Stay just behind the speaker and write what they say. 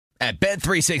At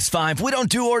Bet365, we don't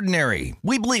do ordinary.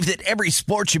 We believe that every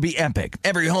sport should be epic.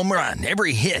 Every home run,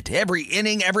 every hit, every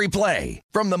inning, every play.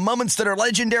 From the moments that are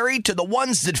legendary to the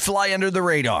ones that fly under the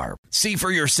radar. See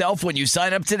for yourself when you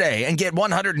sign up today and get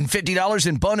 $150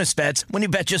 in bonus bets when you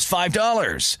bet just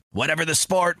 $5. Whatever the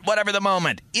sport, whatever the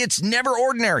moment, it's never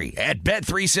ordinary at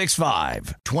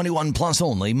Bet365. 21 plus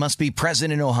only. Must be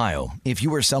present in Ohio. If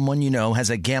you or someone you know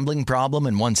has a gambling problem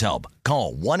and wants help,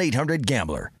 call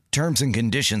 1-800-GAMBLER. Terms and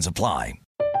conditions apply.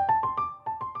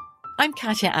 I'm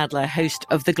Katya Adler, host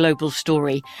of The Global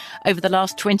Story. Over the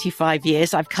last 25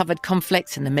 years, I've covered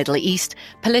conflicts in the Middle East,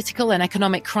 political and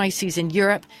economic crises in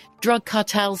Europe, drug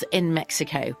cartels in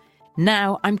Mexico.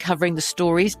 Now I'm covering the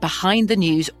stories behind the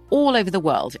news all over the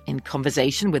world in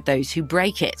conversation with those who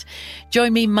break it.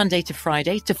 Join me Monday to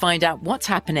Friday to find out what's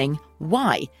happening,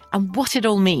 why, and what it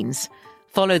all means.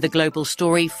 Follow The Global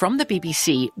Story from the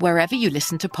BBC wherever you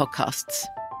listen to podcasts.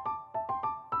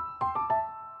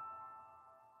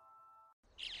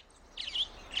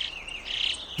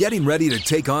 Getting ready to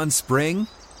take on spring?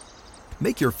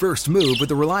 Make your first move with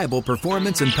the reliable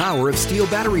performance and power of Steel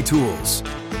battery tools.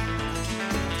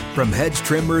 From hedge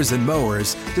trimmers and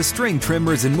mowers to string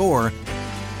trimmers and more,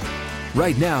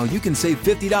 right now you can save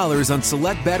 $50 on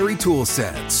select battery tool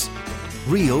sets.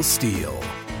 Real Steel.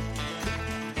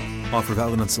 Offer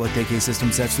valid on select AK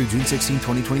system sets through June 16,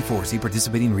 2024. See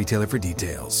participating retailer for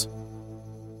details.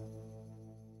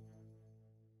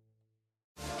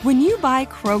 When you buy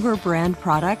Kroger brand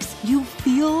products, you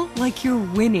feel like you're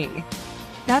winning.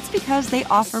 That's because they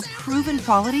offer proven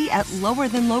quality at lower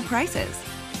than low prices.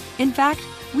 In fact,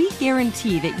 we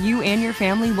guarantee that you and your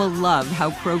family will love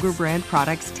how Kroger brand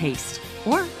products taste,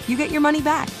 or you get your money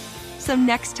back. So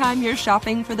next time you're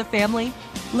shopping for the family,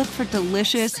 look for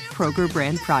delicious Kroger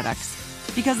brand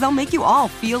products, because they'll make you all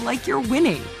feel like you're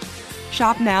winning.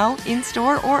 Shop now,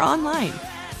 in-store, or online.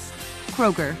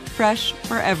 Kroger, fresh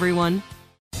for everyone.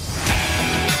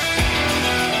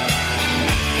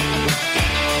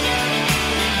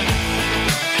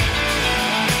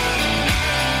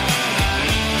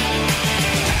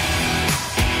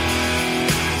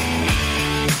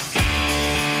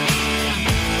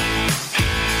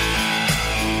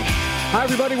 Hi,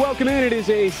 everybody. Welcome in. It is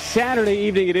a Saturday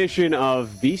evening edition of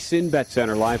VSiN Bet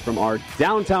Center, live from our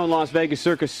downtown Las Vegas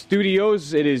Circus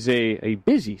studios. It is a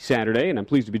busy Saturday, and I'm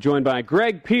pleased to be joined by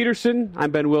Greg Peterson.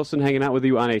 I'm Ben Wilson, hanging out with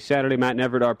you on a Saturday. Matt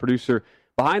Neverett, our producer,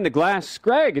 behind the glass.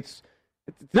 Greg, it's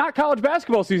not college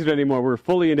basketball season anymore. We're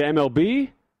fully into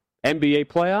MLB, NBA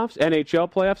playoffs,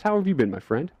 NHL playoffs. How have you been, my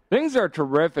friend? Things are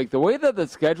terrific. The way that the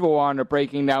schedule wound up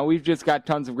breaking down, we've just got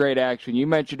tons of great action. You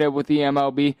mentioned it with the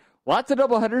MLB. Lots of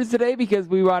doubleheaders today because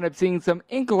we wound up seeing some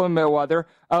inclement weather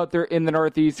out there in the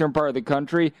northeastern part of the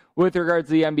country. With regards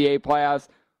to the NBA playoffs,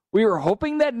 we were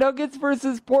hoping that Nuggets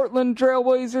versus Portland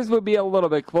Trailblazers would be a little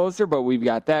bit closer, but we've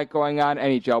got that going on.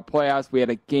 NHL playoffs, we had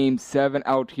a Game 7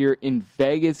 out here in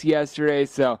Vegas yesterday,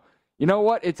 so you know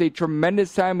what? It's a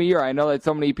tremendous time of year. I know that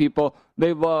so many people,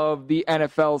 they love the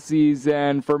NFL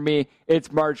season. For me,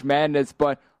 it's March Madness,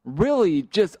 but really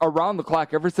just around the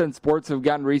clock, ever since sports have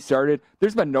gotten restarted,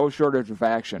 there's been no shortage of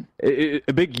action. A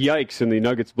big yikes in the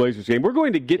Nuggets-Blazers game. We're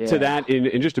going to get to that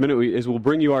in just a minute, as we'll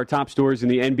bring you our top stories in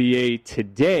the NBA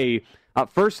today.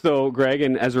 First, though, Greg,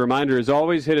 and as a reminder, as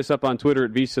always, hit us up on Twitter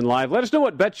at VSiN Live. Let us know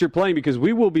what bets you're playing, because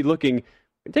we will be looking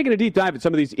and taking a deep dive at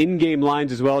some of these in-game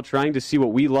lines as well, trying to see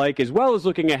what we like, as well as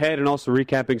looking ahead and also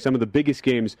recapping some of the biggest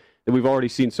games that we've already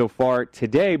seen so far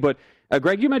today. But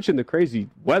Greg, you mentioned the crazy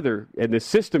weather and the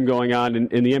system going on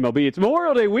in the MLB. It's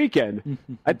Memorial Day weekend.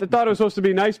 I thought it was supposed to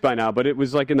be nice by now, but it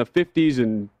was like in the 50s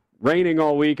and raining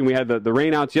all week, and we had the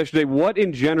rainouts yesterday. What,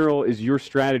 in general, is your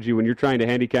strategy when you're trying to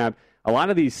handicap a lot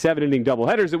of these 7-inning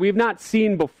doubleheaders that we've not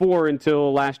seen before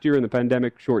until last year in the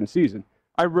pandemic-shortened season?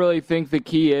 I really think the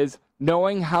key is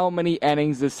knowing how many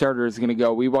innings the starter is going to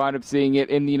go. We wound up seeing it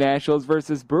in the Nationals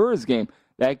versus Brewers game.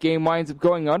 That game winds up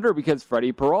going under because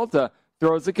Freddie Peralta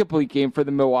throws a complete game for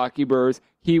the Milwaukee Brewers.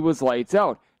 He was lights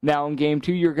out. Now in Game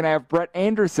 2, you're going to have Brett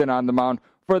Anderson on the mound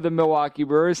for the Milwaukee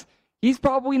Brewers. He's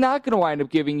probably not going to wind up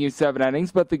giving you 7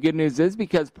 innings, but the good news is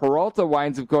because Peralta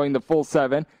winds up going the full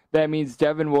 7, that means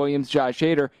Devin Williams, Josh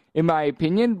Hader, in my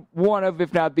opinion, one of,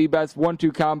 if not the best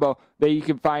 1-2 combo that you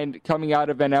can find coming out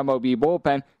of an MLB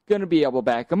bullpen, going to be able to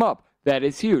back him up. That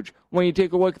is huge. When you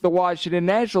take a look at the Washington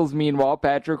Nationals, meanwhile,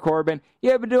 Patrick Corbin,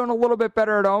 been doing a little bit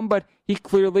better at home, but he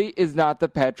clearly is not the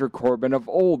Patrick Corbin of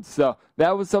old. So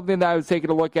that was something that I was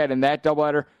taking a look at in that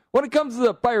doubleheader. When it comes to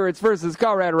the Pirates versus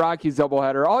Colorado Rockies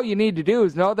doubleheader, all you need to do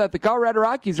is know that the Colorado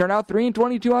Rockies are now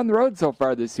 3-22 on the road so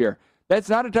far this year. That's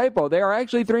not a typo. They are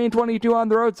actually 3-22 on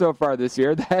the road so far this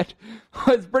year. That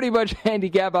was pretty much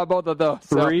handicap on both of those.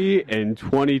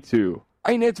 3-22.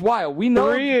 I mean, it's wild. We know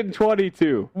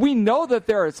 3-22. We know that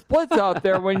there are splits out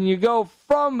there when you go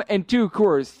from and to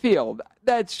Coors Field.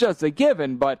 That's just a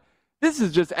given, but this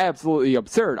is just absolutely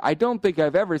absurd. I don't think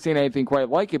I've ever seen anything quite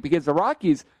like it because the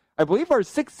Rockies, I believe, are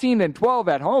 16-12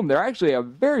 at home. They're actually a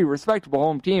very respectable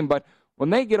home team, but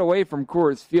when they get away from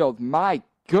Coors Field, my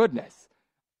goodness.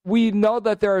 We know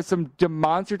that there are some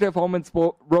demonstrative home and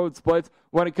road splits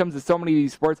when it comes to so many of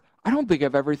these sports. I don't think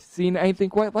I've ever seen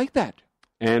anything quite like that.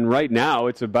 And right now,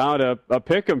 it's about a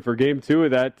pick'em for Game 2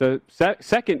 of that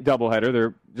second doubleheader.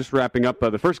 They're just wrapping up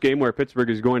the first game where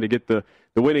Pittsburgh is going to get the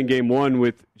winning Game 1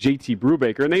 with JT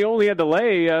Brubaker. And they only had to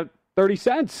lay 30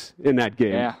 cents in that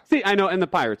game. Yeah. See, I know, and the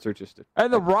Pirates are just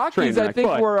and the Rockies, I think,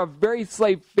 were a very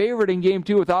slight favorite in Game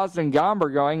 2 with Austin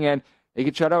Gomber going, and they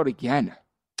get shut out again.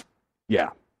 Yeah.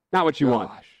 Not what you want.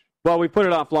 Well, we put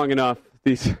it off long enough.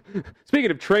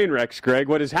 Speaking of train wrecks, Greg,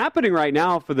 what is happening right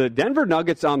now for the Denver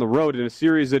Nuggets on the road in a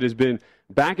series that has been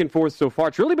back and forth so far?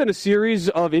 It's really been a series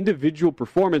of individual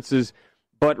performances,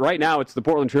 but right now it's the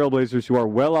Portland Trailblazers who are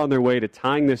well on their way to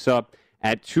tying this up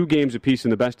at 2 games apiece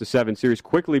in the best-of-7 series,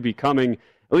 quickly becoming,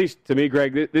 at least to me,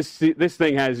 Greg, this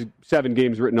thing has 7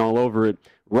 games written all over it.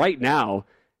 Right now,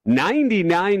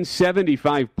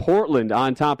 99-75 Portland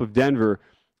on top of Denver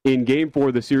in Game 4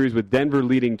 of the series with Denver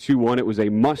leading 2-1. It was a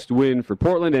must-win for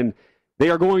Portland, and they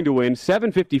are going to win.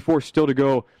 7:54 still to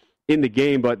go in the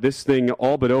game, but this thing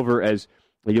all but over as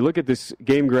you look at this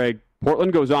game, Greg.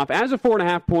 Portland goes off as a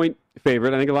 4.5-point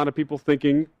favorite. I think a lot of people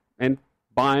thinking and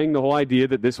buying the whole idea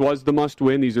that this was the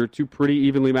must-win. These are 2 pretty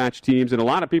evenly matched teams, and a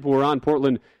lot of people were on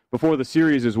Portland before the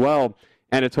series as well,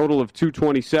 and a total of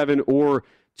 227 or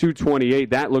 228.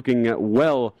 That looking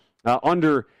well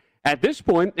under at this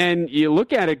point, and you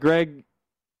look at it, Greg,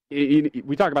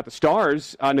 we talk about the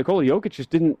stars. Nikola Jokic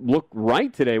just didn't look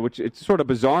right today, which it's sort of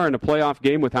bizarre in a playoff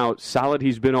game with how solid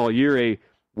he's been all year. A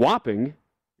whopping,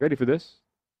 ready for this?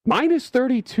 Minus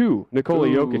 32, Nikola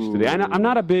Jokic today. I'm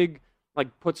not a big, I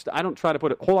don't try to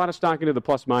put a whole lot of stock into the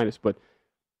plus-minus, but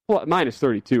minus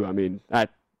 32, I mean,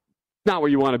 that's not where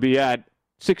you want to be at.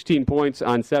 16 points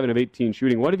on 7 of 18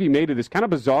 shooting. What have you made of this kind of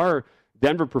bizarre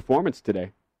Denver performance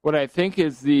today? What I think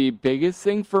is the biggest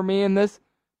thing for me in this,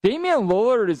 Damian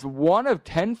Lillard is 1 of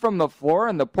 10 from the floor,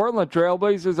 and the Portland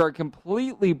Trailblazers are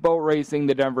completely boat racing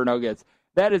the Denver Nuggets.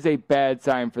 That is a bad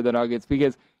sign for the Nuggets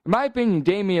because, in my opinion,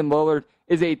 Damian Lillard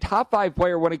is a top 5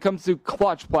 player when it comes to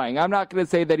clutch playing. I'm not going to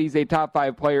say that he's a top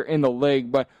 5 player in the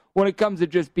league, but when it comes to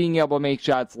just being able to make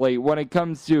shots late, when it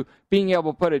comes to being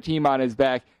able to put a team on his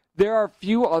back, there are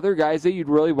few other guys that you'd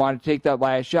really want to take that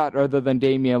last shot other than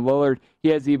Damian Lillard. He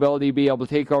has the ability to be able to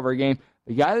take over a game.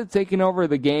 The guy that's taking over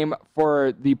the game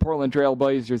for the Portland Trail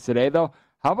Blazers today, though,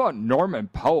 how about Norman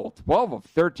Powell? 12 of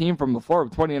 13 from the floor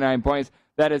with 29 points.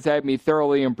 That has had me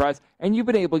thoroughly impressed. And you've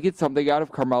been able to get something out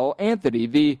of Carmelo Anthony.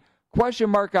 The question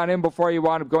mark on him before he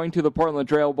wound up going to the Portland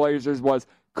Trail Blazers was,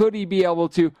 could he be able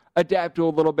to adapt to a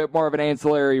little bit more of an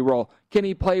ancillary role? Can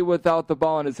he play without the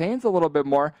ball in his hands a little bit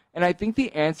more? And I think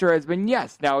the answer has been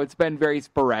yes. Now, it's been very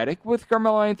sporadic with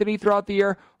Carmelo Anthony throughout the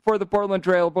year for the Portland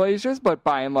Trail Blazers, but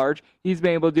by and large, he's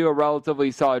been able to do a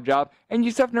relatively solid job. And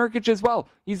Jusuf Nurkic as well.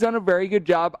 He's done a very good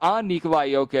job on Nikola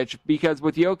Jokic because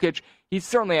with Jokic, he's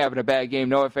certainly having a bad game.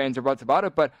 No ifs, ands, or buts about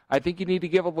it, but I think you need to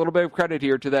give a little bit of credit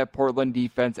here to that Portland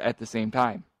defense at the same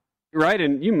time. Right,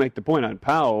 and you make the point on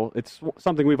Powell. It's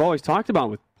something we've always talked about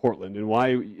with Portland and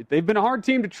why they've been a hard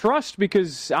team to trust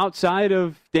because outside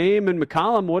of Dame and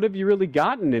McCollum, what have you really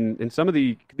gotten? And some of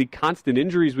the constant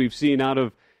injuries we've seen out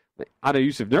of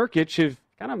Jusuf Nurkic have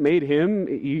kind of made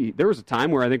him. There was a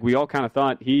time where I think we all kind of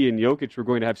thought he and Jokic were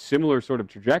going to have similar sort of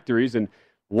trajectories, and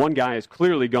one guy has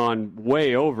clearly gone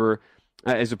way over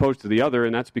as opposed to the other,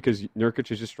 and that's because Nurkic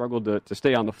has just struggled to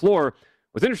stay on the floor.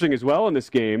 What's interesting as well in this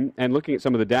game, and looking at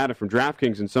some of the data from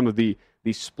DraftKings and some of the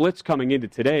splits coming into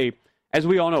today, as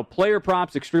we all know, player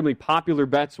props, extremely popular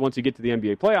bets once you get to the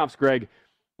NBA playoffs, Greg.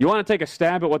 You want to take a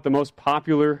stab at what the most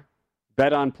popular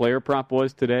bet on player prop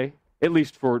was today, at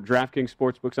least for DraftKings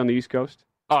sportsbooks on the East Coast?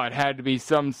 Oh, it had to be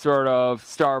some sort of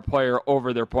star player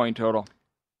over their point total.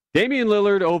 Damian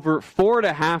Lillard over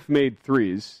 4.5 made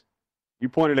threes. You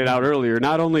pointed it out earlier.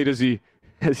 Not only has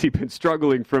he been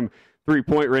struggling from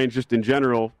three-point range just in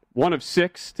general. 1 of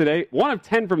 6 today. 1 of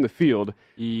 10 from the field.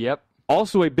 Yep.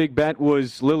 Also a big bet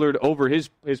was Lillard over his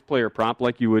player prop,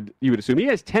 like you would assume. He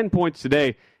has 10 points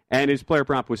today, and his player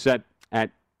prop was set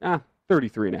at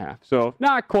 33.5. So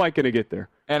not quite going to get there.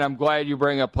 And I'm glad you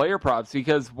bring up player props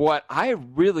because what I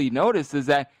really noticed is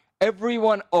that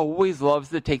everyone always loves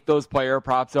to take those player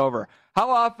props over. How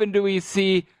often do we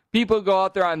see people go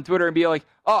out there on Twitter and be like,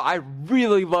 oh, I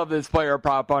really love this player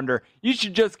prop under. You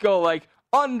should just go like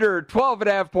under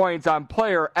 12.5 points on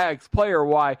player X, player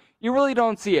Y. You really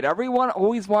don't see it. Everyone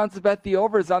always wants to bet the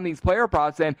overs on these player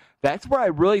props, and that's where I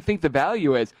really think the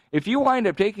value is. If you wind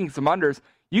up taking some unders,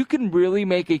 you can really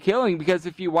make a killing, because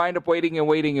if you wind up waiting and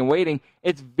waiting and waiting,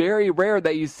 it's very rare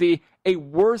that you see a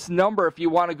worse number if you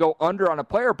want to go under on a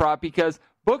player prop, because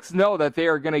books know that they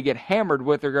are going to get hammered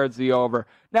with regards to the over.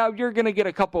 Now, you're going to get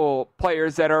a couple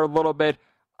players that are a little bit,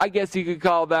 I guess you could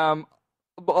call them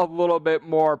a little bit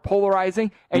more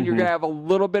polarizing, and you're going to have a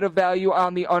little bit of value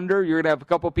on the under. You're going to have a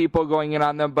couple people going in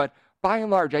on them, but by and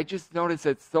large, I just noticed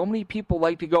that so many people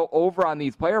like to go over on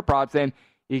these player props, and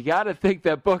you got to think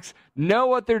that books know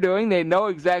what they're doing. They know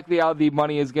exactly how the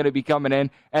money is going to be coming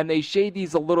in, and they shade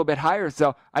these a little bit higher.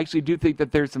 So I actually do think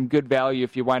that there's some good value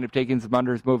if you wind up taking some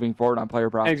unders moving forward on player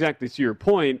props. Exactly. To your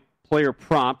point, player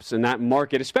props and that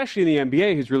market, especially in the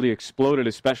NBA, has really exploded,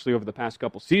 especially over the past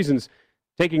couple seasons.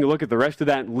 Taking a look at the rest of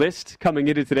that list coming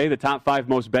into today, the top 5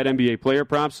 most bet NBA player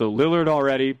props. So Lillard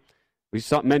already, we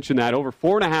mentioned that, over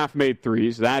 4.5 made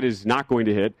threes. That is not going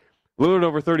to hit. Lillard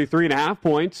over 33.5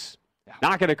 points.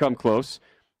 Not going to come close.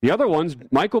 The other ones,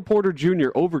 Michael Porter Jr.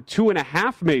 over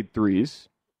 2.5 made threes.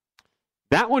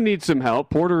 That one needs some help.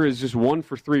 Porter is just 1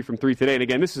 for 3 from 3 today. And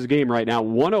again, this is a game right now,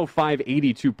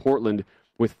 105-82 Portland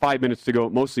with 5 minutes to go.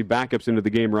 Mostly backups into the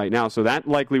game right now. So that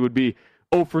likely would be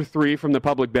 0 for 3 from the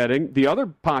public betting. The other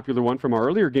popular one from our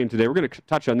earlier game today, we're going to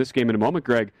touch on this game in a moment,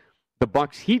 Greg. The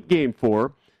Bucks Heat game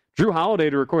 4. Drew Holiday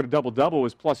to record a double-double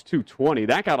was plus 220.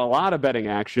 That got a lot of betting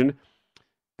action.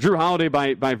 Drew Holiday,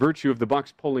 by virtue of the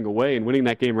Bucks pulling away and winning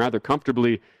that game rather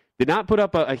comfortably, did not put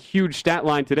up a huge stat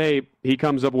line today. He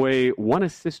comes up away 1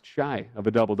 assist shy of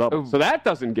a double-double. So that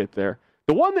doesn't get there.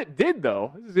 The one that did,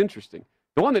 though, this is interesting.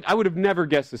 The one that I would have never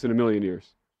guessed this in a million years.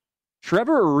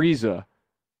 Trevor Ariza,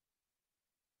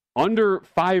 under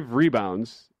 5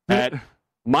 rebounds at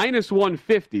minus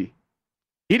 150.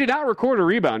 He did not record a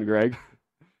rebound, Greg.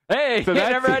 Hey, so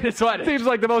that never had to sweat it. Seems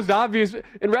like the most obvious,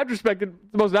 in retrospect,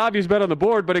 the most obvious bet on the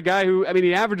board, but a guy who, I mean,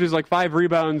 he averages like 5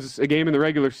 rebounds a game in the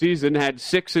regular season, had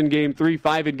 6 in game 3,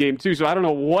 5 in game 2, so I don't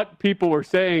know what people were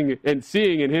saying and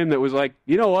seeing in him that was like,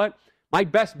 you know what, my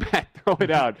best bet, throw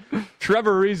it out.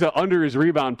 Trevor Ariza under his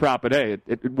rebound prop at A.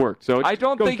 It worked. So I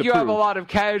don't think you have a lot of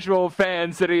casual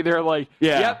fans sitting there like,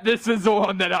 yep, this is the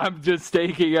one that I'm just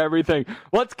staking everything.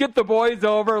 Let's get the boys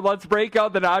over. Let's break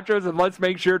out the nachos, and let's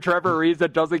make sure Trevor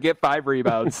Ariza doesn't get 5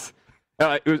 rebounds.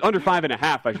 It was under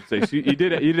 5.5, I should say. So you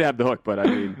did have the hook, but I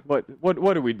mean,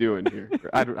 what are we doing here?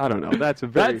 I don't know. That's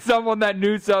someone that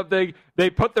knew something. They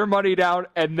put their money down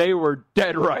and they were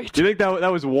dead right. Do you think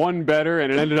that was one better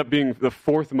and it ended up being the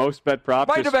 4th most bet prop?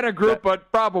 Might have been a group,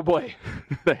 but probably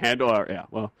the handle. Yeah,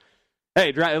 well,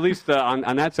 hey, at least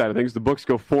on that side of things, the books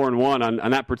go 4-1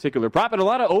 on that particular prop, and a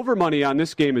lot of over money on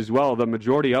this game as well. The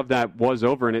majority of that was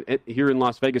over, and it here in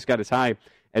Las Vegas got as high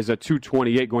as a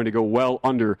 228, going to go well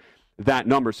under that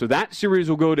number. So that series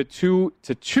will go to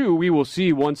 2-2. We will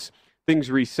see once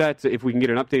things reset if we can get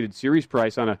an updated series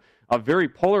price on a very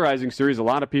polarizing series. A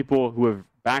lot of people who have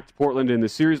backed Portland in the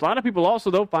series. A lot of people also,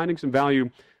 though, finding some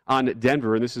value on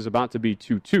Denver, and this is about to be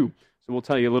 2-2. So we'll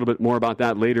tell you a little bit more about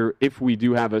that later if we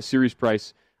do have a series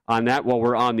price on that while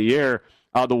we're on the air.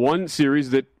 The one series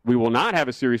that we will not have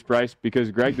a series price because,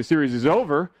 Greg, the series is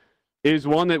over, is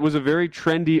one that was a very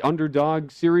trendy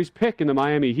underdog series pick in the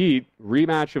Miami Heat.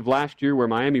 Rematch of last year where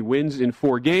Miami wins in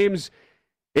 4 games.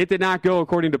 It did not go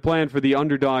according to plan for the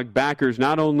underdog backers,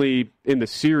 not only in the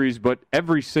series, but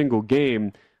every single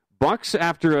game. Bucks,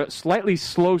 after a slightly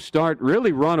slow start,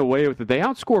 really run away with it. They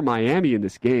outscore Miami in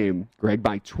this game, Greg,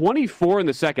 by 24 in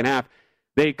the second half.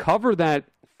 They cover that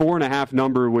 4.5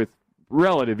 number with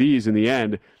relative ease in the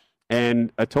end,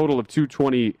 and a total of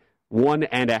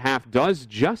 221.5 does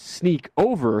just sneak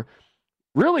over.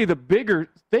 Really, the bigger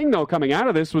thing, though, coming out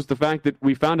of this was the fact that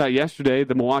we found out yesterday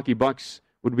the Milwaukee Bucks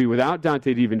would be without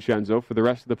Dante DiVincenzo for the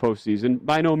rest of the postseason.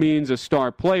 By no means a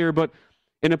star player, but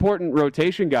an important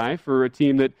rotation guy for a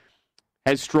team that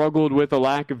has struggled with a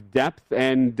lack of depth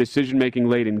and decision-making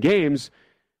late in games.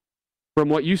 From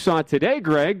what you saw today,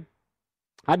 Greg,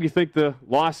 how do you think the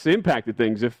loss impacted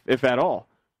things, if at all?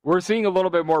 We're seeing a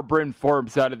little bit more Bryn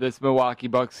Forbes out of this Milwaukee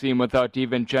Bucks team without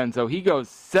DiVincenzo. He goes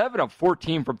 7 of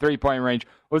 14 from three-point range,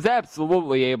 was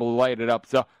absolutely able to light it up.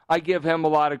 So I give him a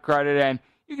lot of credit. And,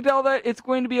 you can tell that it's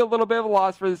going to be a little bit of a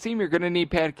loss for the team. You're going to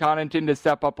need Pat Connaughton to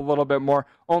step up a little bit more.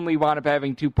 Only wound up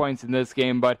having 2 points in this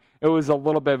game, but it was a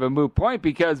little bit of a moot point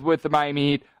because with the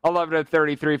Miami Heat, 11 of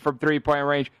 33 from three-point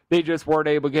range, they just weren't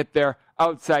able to get their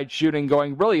outside shooting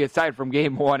going, really aside from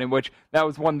Game 1, in which that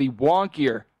was one of the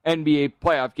wonkier NBA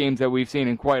playoff games that we've seen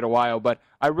in quite a while. But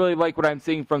I really like what I'm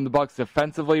seeing from the Bucks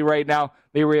defensively right now.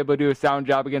 They were able to do a sound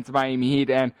job against the Miami Heat,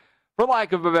 and for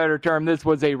lack of a better term, this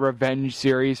was a revenge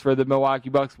series for the Milwaukee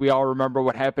Bucks. We all remember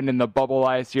what happened in the bubble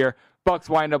last year. Bucks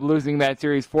wind up losing that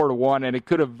series 4-1, and it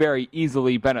could have very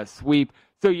easily been a sweep.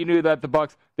 So you knew that the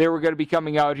Bucks, they were going to be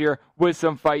coming out here with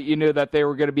some fight. You knew that they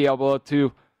were going to be able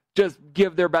to just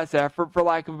give their best effort, for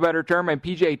lack of a better term. And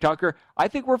PJ Tucker, I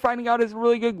think we're finding out, is a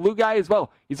really good glue guy as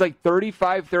well. He's like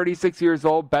 35, 36 years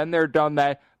old, been there, done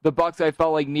that. The Bucks, I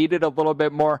felt like, needed a little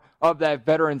bit more of that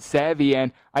veteran savvy,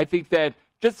 and I think that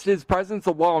just his presence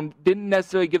alone didn't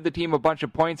necessarily give the team a bunch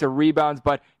of points or rebounds,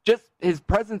 but just his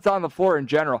presence on the floor in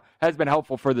general has been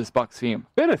helpful for this Bucks team.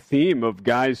 Been a theme of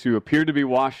guys who appear to be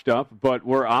washed up, but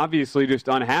were obviously just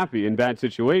unhappy in bad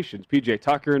situations. PJ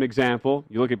Tucker, an example.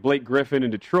 You look at Blake Griffin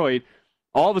in Detroit.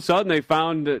 All of a sudden, they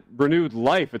found renewed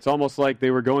life. It's almost like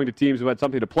they were going to teams who had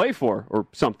something to play for or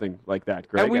something like that,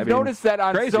 Greg. And we've noticed that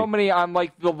on so many, on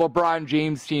like the LeBron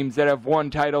James teams that have won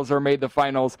titles or made the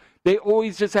finals, they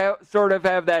always just sort of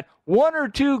have that one or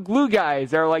two glue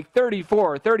guys that are like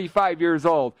 34, 35 years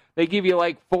old. They give you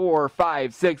like 4,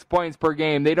 5, 6 points per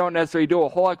game. They don't necessarily do a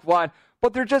whole heck of a lot,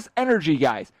 but they're just energy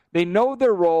guys. They know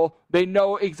their role. They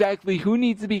know exactly who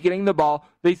needs to be getting the ball.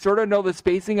 They sort of know the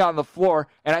spacing on the floor,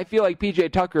 and I feel like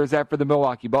PJ Tucker is that for the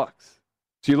Milwaukee Bucks.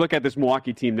 So you look at this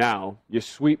Milwaukee team now, you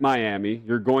sweep Miami,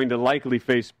 you're going to likely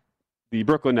face the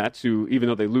Brooklyn Nets, who, even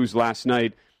though they lose last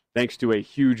night, thanks to a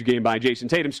huge game by Jason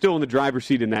Tatum, still in the driver's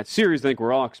seat in that series. I think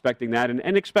we're all expecting that,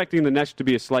 and expecting the Nets to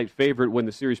be a slight favorite when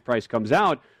the series price comes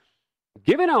out.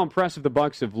 Given how impressive the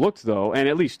Bucks have looked, though, and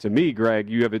at least to me, Greg,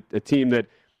 you have a team that,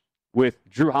 with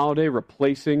Jrue Holiday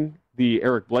replacing the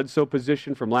Eric Bledsoe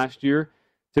position from last year,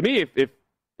 to me, if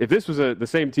this was the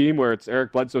same team where it's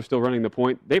Eric Bledsoe still running the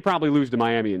point, they probably lose to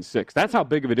Miami in 6. That's how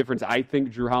big of a difference I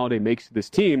think Jrue Holiday makes to this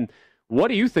team. What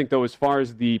do you think, though, as far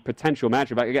as the potential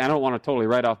matchup? I don't want to totally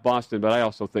write off Boston, but I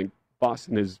also think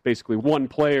Boston is basically one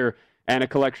player and a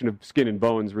collection of skin and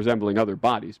bones resembling other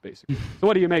bodies, basically. So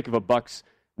what do you make of a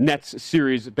Bucks-Nets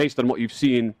series based on what you've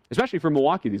seen, especially for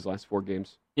Milwaukee these last 4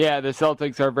 games? Yeah, the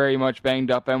Celtics are very much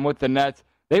banged up, and with the Nets,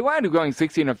 they wound up going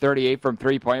 16 of 38 from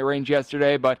three-point range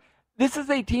yesterday, but this is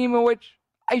a team in which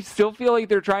I still feel like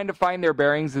they're trying to find their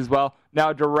bearings as well.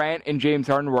 Now, Durant and James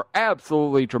Harden were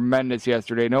absolutely tremendous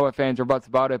yesterday. No ifs, ands, or buts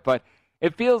about it, but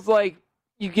it feels like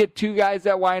you get 2 guys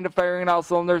that wind up firing on all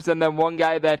cylinders and then one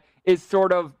guy that is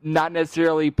sort of not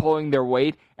necessarily pulling their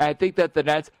weight. And I think that the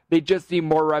Nets, they just need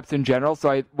more reps in general.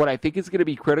 So what I think is going to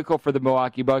be critical for the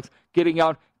Milwaukee Bucks, getting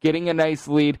out, getting a nice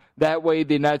lead. That way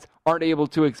the Nets aren't able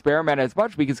to experiment as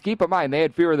much, because keep in mind, they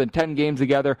had fewer than 10 games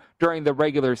together during the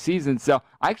regular season. So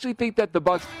I actually think that the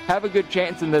Bucks have a good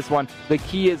chance in this one. The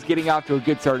key is getting off to a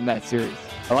good start in that series.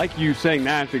 I like you saying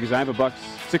that because I have a Bucks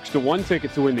 6-1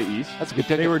 ticket to win the East. That's a good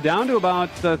ticket. They were down to about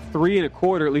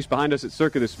 3.25, at least behind us at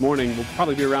Circa this morning. We'll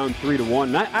probably be around 3-1.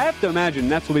 And I have to imagine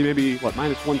Nets will be maybe,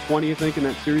 minus 120, I think, in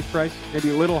that series price? Maybe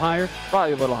a little higher?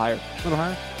 Probably a little higher. A little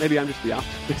higher? Maybe I'm just the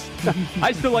optimist.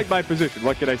 I still like my position.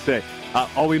 What can I say?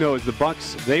 All we know is the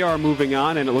Bucks, they are moving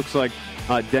on, and it looks like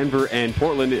Denver and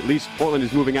Portland, at least Portland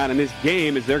is moving on in this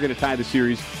game as they're going to tie the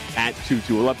series at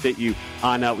 2-2. We'll update you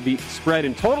on the spread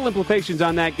and total implications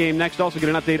on that game next. Also get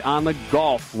an update on the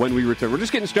golf when we return. We're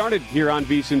just getting started here on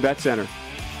VSiN Bet Center.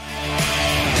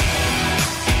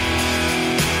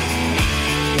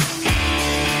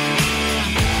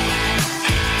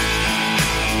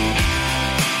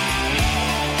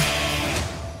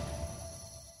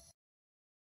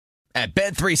 At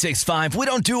Bet365, we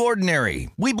don't do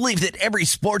ordinary. We believe that every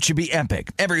sport should be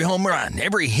epic. Every home run,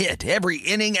 every hit, every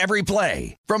inning, every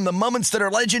play. From the moments that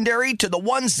are legendary to the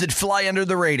ones that fly under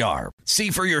the radar. See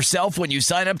for yourself when you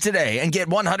sign up today and get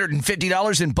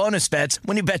 $150 in bonus bets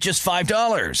when you bet just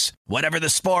 $5. Whatever the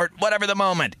sport, whatever the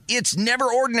moment, it's never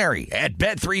ordinary at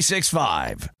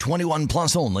Bet365. 21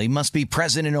 plus only. Must be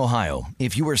present in Ohio.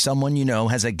 If you or someone you know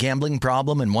has a gambling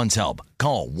problem and wants help,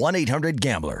 call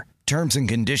 1-800-GAMBLER. Terms and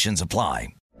conditions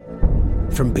apply.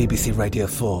 From BBC Radio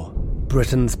 4,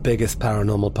 Britain's biggest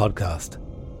paranormal podcast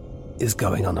is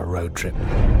going on a road trip.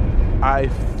 I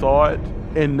thought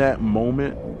in that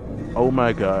moment, oh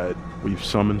my God, we've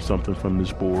summoned something from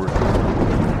this board.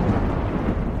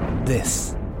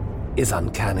 This is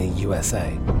Uncanny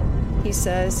USA. He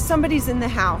says, somebody's in the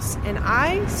house, and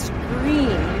I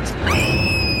screamed.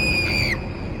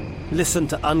 Listen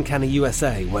to Uncanny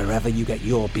USA wherever you get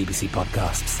your BBC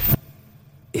podcasts,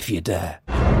 if you dare.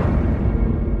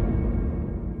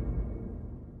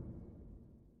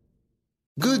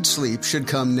 Good sleep should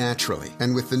come naturally,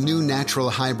 and with the new Natural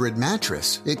Hybrid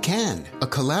mattress, it can. A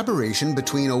collaboration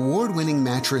between award-winning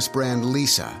mattress brand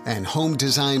Leesa and home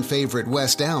design favorite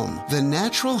West Elm, the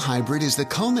Natural Hybrid is the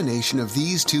culmination of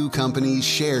these two companies'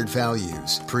 shared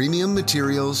values: premium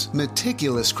materials,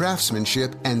 meticulous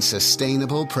craftsmanship, and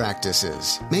sustainable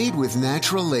practices. Made with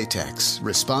natural latex,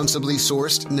 responsibly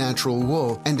sourced natural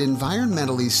wool, and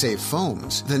environmentally safe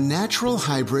foams, the Natural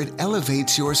Hybrid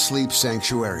elevates your sleep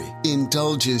sanctuary,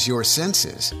 indulges your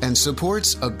senses, and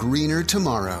supports a greener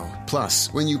tomorrow.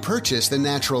 Plus, when you purchase the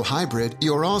Natural Hybrid,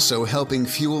 you're also helping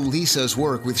fuel Leesa's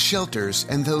work with shelters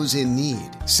and those in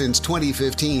need. Since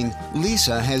 2015,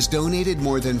 Leesa has donated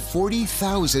more than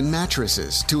 40,000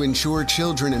 mattresses to ensure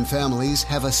children and families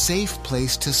have a safe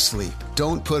place to sleep.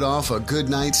 Don't put off a good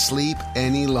night's sleep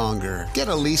any longer. Get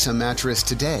a Leesa mattress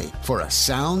today for a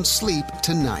sound sleep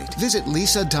tonight. Visit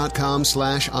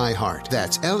leesa.com/iHeart.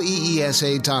 That's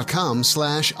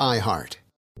LEESA.com/iHeart.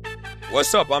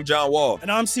 What's up? I'm John Wall.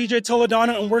 And I'm CJ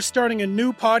Toledano, and we're starting a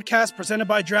new podcast presented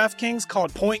by DraftKings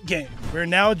called Point Game. We're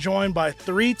now joined by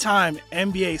three-time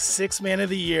NBA Sixth Man of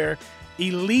the Year,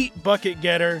 elite bucket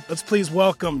getter. Let's please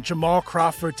welcome Jamal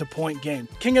Crawford to Point Game.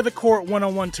 King of the Court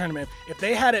one-on-one tournament. If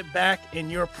they had it back in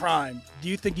your prime, do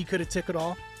you think you could have took it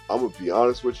all? I'm going to be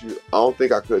honest with you. I don't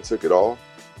think I could have took it all,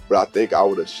 but I think I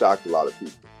would have shocked a lot of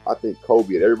people. I think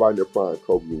Kobe and everybody in their prime,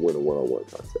 Kobe would win a one-on-one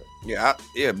contest. Yeah,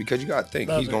 because you got to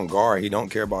think he's going to guard. He don't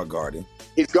care about guarding.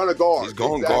 He's going to guard. He's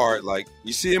going to guard. Like,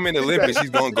 you see him in the Olympics, he's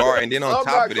going to guard. And then on top of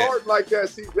that. I'm not guarding like that,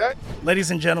 CJ.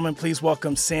 Ladies and gentlemen, please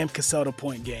welcome Sam Cassell to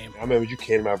Point Game. I remember you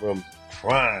came to my room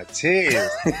crying, tears,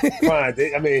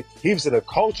 crying. I mean, he was in a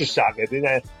culture shock. And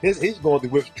then he's going through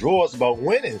withdrawals about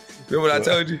winning. Remember what I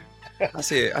told you? I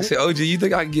said, OG, you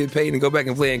think I can get paid and go back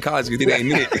and play in college because it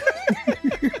ain't it?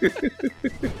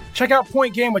 Check out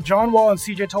Point Game with John Wall and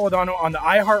CJ Toledano on the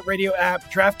iHeartRadio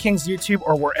app, DraftKings YouTube,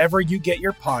 or wherever you get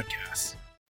your podcasts.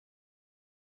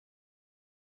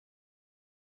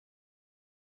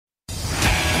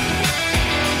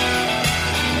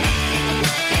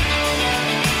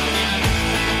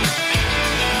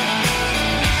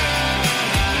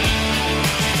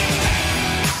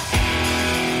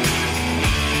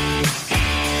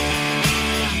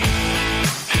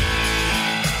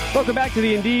 Welcome back to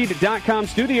the Indeed.com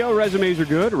studio. Resumes are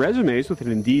good. Resumes with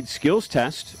an Indeed skills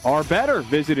test are better.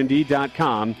 Visit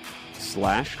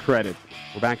Indeed.com/credit.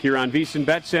 We're back here on VSiN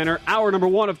Bet Center, hour number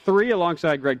 1 of 3,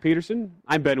 alongside Greg Peterson.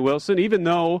 I'm Ben Wilson. Even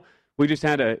though we just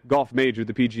had a golf major,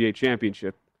 the PGA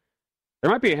Championship,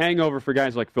 there might be a hangover for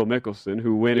guys like Phil Mickelson,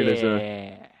 who win it as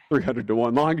a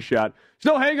 300-1 long shot.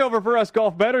 There's no hangover for us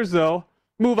golf bettors, though.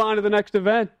 Move on to the next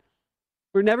event.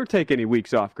 We never take any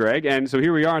weeks off, Greg. And so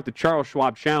here we are at the Charles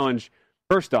Schwab Challenge.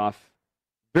 First off,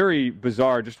 very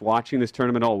bizarre just watching this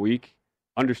tournament all week,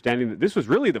 understanding that this was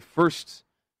really the first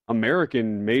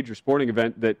American major sporting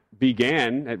event that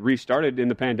restarted in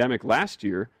the pandemic last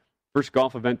year. First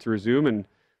golf event to resume, and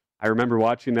I remember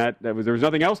watching that. There was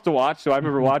nothing else to watch, so I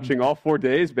remember watching all 4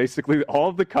 days, basically all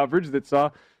of the coverage that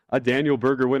saw a Daniel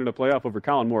Berger winning a playoff over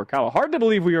Colin Morikawa. Hard to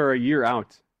believe we are a year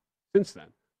out since then.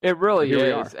 It really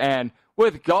is, and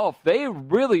with golf, they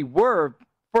really were,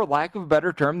 for lack of a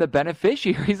better term, the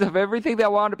beneficiaries of everything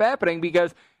that wound up happening,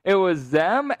 because it was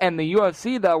them and the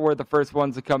UFC that were the first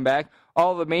ones to come back.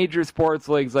 All the major sports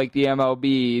leagues like the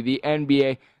MLB, the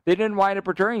NBA, they didn't wind up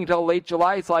returning until late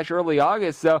July/early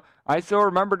August. So I still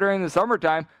remember during the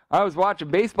summertime, I was watching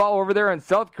baseball over there in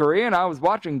South Korea, and I was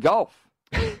watching golf.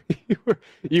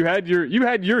 You had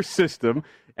your system,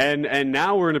 and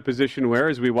now we're in a position where,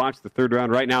 as we watch the third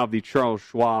round right now of the Charles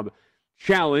Schwab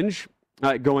Challenge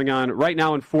going on right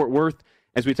now in Fort Worth.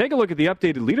 As we take a look at the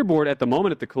updated leaderboard at the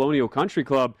moment at the Colonial Country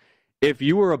Club, if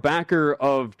you were a backer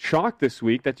of chalk this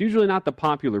week, that's usually not the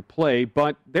popular play,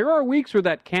 but there are weeks where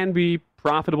that can be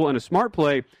profitable and a smart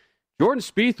play. Jordan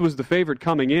Spieth was the favorite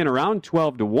coming in around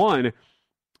 12-1,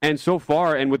 and so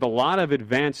far, and with a lot of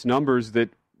advanced numbers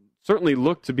that certainly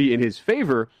look to be in his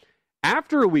favor,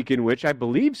 after a week in which I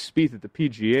believe Spieth at the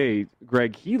PGA,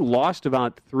 Greg, he lost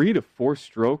about 3 to 4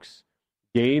 strokes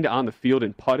gained on the field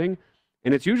in putting.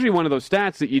 And it's usually one of those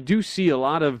stats that you do see a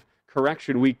lot of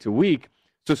correction week to week.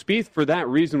 So Spieth, for that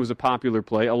reason, was a popular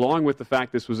play, along with the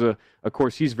fact this was a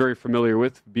course he's very familiar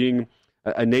with, being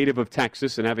a native of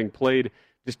Texas and having played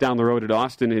just down the road at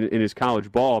Austin in his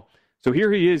college ball. So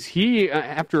here he is. He,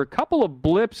 after a couple of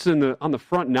blips on the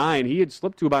front nine, he had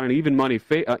slipped to about an even money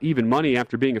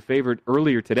after being a favorite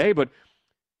earlier today, but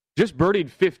just birdied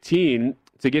 15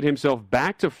 to get himself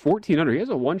back to 14 under. He has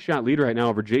a one-shot lead right now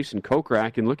over Jason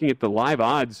Kokrak. And looking at the live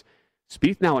odds,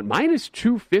 Spieth now at minus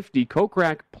 250,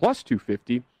 Kokrak plus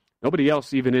 250. Nobody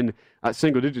else even in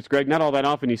single digits, Greg. Not all that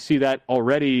often you see that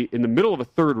already in the middle of a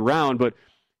third round, but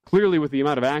clearly with the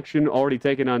amount of action already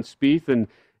taken on Spieth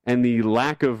and the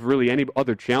lack of really any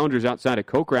other challengers outside of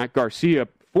Kokrak, Garcia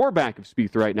 4 back of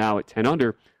Spieth right now at 10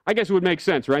 under. I guess it would make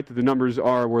sense, right, that the numbers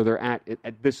are where they're at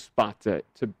this spot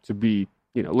to be,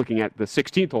 looking at the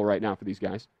 16th hole right now for these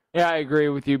guys. Yeah, I agree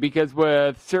with you, because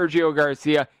with Sergio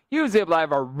Garcia, he was able to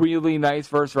have a really nice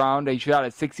first round. He shot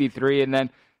at 63, and then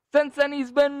since then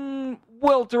he's been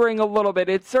wiltering a little bit.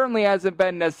 It certainly hasn't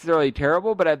been necessarily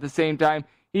terrible, but at the same time,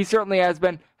 he certainly has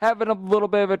been having a little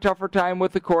bit of a tougher time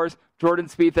with the course. Jordan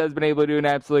Spieth has been able to do an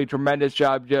absolutely tremendous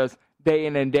job just day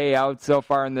in and day out so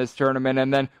far in this tournament.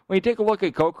 And then when you take a look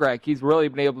at Kokrak, he's really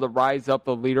been able to rise up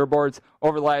the leaderboards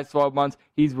over the last 12 months.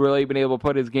 He's really been able to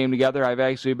put his game together. I've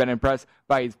actually been impressed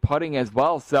by his putting as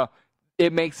well. So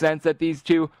it makes sense that these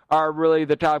two are really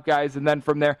the top guys. And then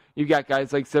from there, you've got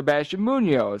guys like Sebastian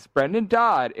Munoz, Brendan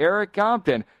Dodd, Eric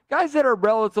Compton, guys that are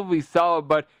relatively solid,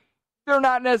 but they're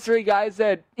not necessarily guys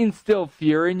that instill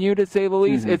fear in you, to say the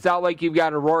least. Mm-hmm. It's not like you've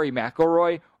got a Rory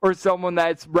McIlroy or someone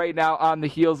that's right now on the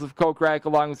heels of Kokrak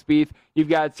along with Spieth. You've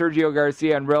got Sergio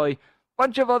Garcia and really a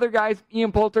bunch of other guys.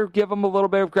 Ian Poulter, give him a little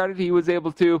bit of credit. He was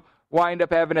able to wind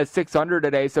up having a 600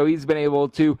 today, so he's been able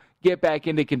to get back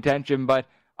into contention. But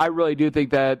I really do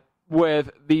think that with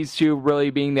these two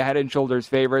really being the head and shoulders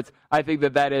favorites, I think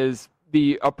that is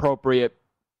the appropriate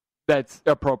for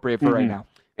right now.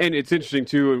 And it's interesting,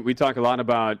 too, we talk a lot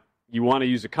about you want to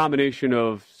use a combination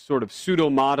of sort of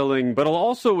pseudo-modeling, but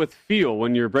also with feel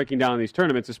when you're breaking down these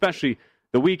tournaments, especially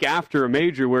the week after a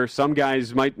major where some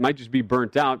guys might just be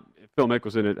burnt out. Phil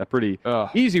Mickelson, a pretty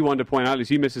easy one to point out as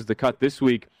he misses the cut this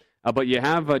week. But you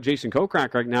have Jason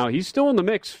Kokrak right now. He's still in the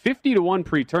mix, 50-1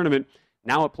 pre-tournament,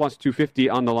 now at plus 250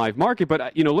 on the live market.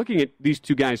 But, looking at these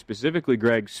two guys specifically,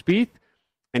 Greg, Spieth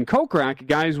and Kokrak,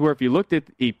 guys where if you looked at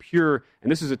a pure,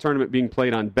 and this is a tournament being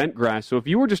played on bent grass, so if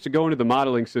you were just to go into the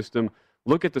modeling system,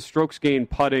 look at the strokes gained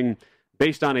putting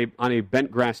based on a bent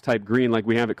grass type green like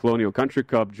we have at Colonial Country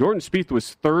Club, Jordan Spieth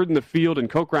was 3rd in the field and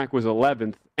Kokrak was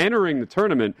 11th entering the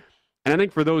tournament. And I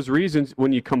think for those reasons,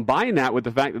 when you combine that with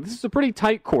the fact that this is a pretty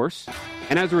tight course,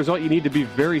 and as a result you need to be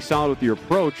very solid with your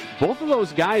approach, both of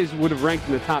those guys would have ranked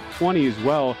in the top 20 as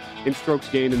well in strokes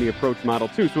gained in the approach model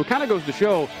too. So it kind of goes to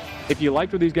show, if you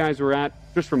liked where these guys were at,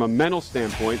 just from a mental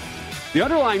standpoint, the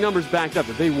underlying numbers backed up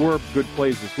that they were good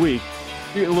plays this week.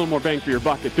 You get a little more bang for your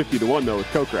buck at 50-1, though, with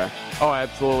Kokrak. Oh,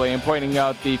 absolutely. And pointing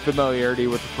out the familiarity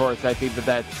with the course, I think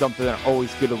that's something that's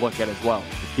always good to look at as well.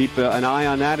 Keep an eye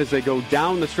on that as they go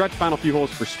down the stretch. Final few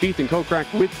holes for Spieth and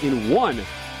Kokrak within 1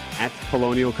 at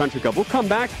Colonial Country Club. We'll come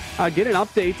back, get an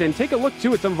update, and take a look,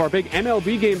 too, at some of our big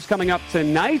MLB games coming up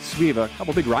tonight. We have a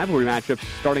couple big rivalry matchups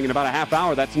starting in about a half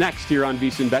hour. That's next here on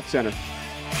VSiN Bet Center.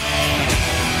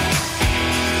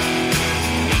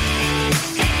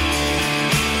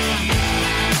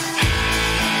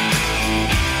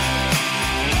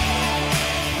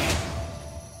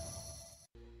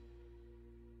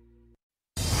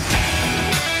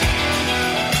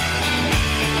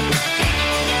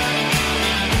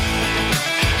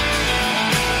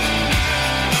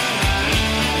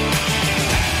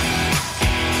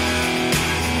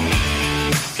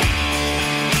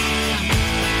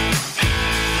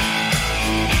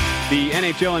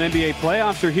 NHL and NBA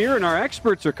playoffs are here, and our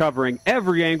experts are covering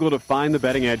every angle to find the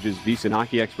betting edges. VSiN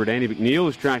hockey expert Andy McNeil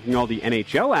is tracking all the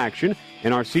NHL action,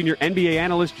 and our senior NBA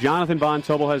analyst Jonathan Von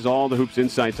Tobel has all the hoops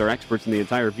insights. Our experts and the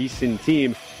entire VSiN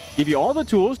team give you all the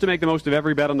tools to make the most of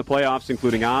every bet on the playoffs,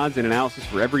 including odds and analysis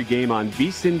for every game on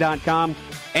VSiN.com,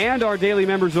 and our daily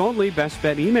members-only best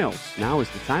bet emails. Now is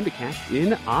the time to cash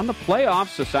in on the playoffs,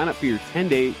 so sign up for your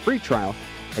 10-day free trial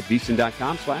at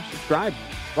VSiN.com/subscribe.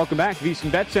 Welcome back,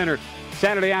 VSiN Bet Center.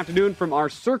 Saturday afternoon from our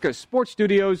Circa Sports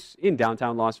Studios in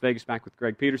downtown Las Vegas, back with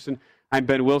Greg Peterson. I'm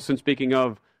Ben Wilson. Speaking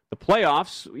of the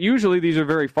playoffs, usually these are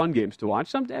very fun games to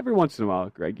watch. Every once in a while,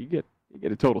 Greg, you get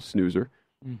a total snoozer.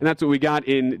 And that's what we got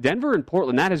in Denver and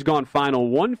Portland. That has gone final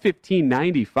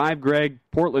 115-95, Greg.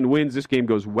 Portland wins. This game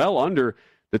goes well under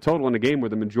the total in a game where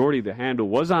the majority of the handle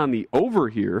was on the over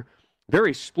here.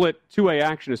 Very split two-way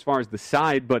action as far as the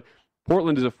side, but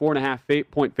Portland is a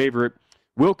 4.5-point favorite.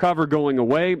 Will cover going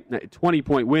away, a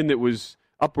 20-point win that was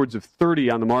upwards of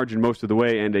 30 on the margin most of the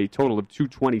way, and a total of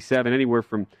 227, anywhere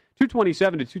from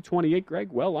 227 to 228, Greg,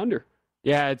 well under.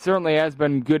 Yeah, it certainly has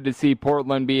been good to see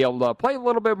Portland be able to play a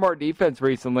little bit more defense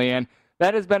recently, and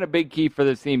that has been a big key for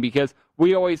this team because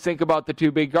we always think about the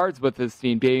two big guards with this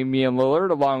team, Damian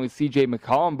Lillard along with C.J.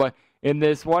 McCollum, but In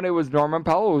this one, it was Norman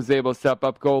Powell who was able to step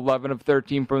up, go 11 of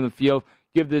 13 from the field,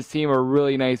 give this team a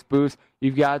really nice boost.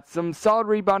 You've got some solid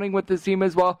rebounding with this team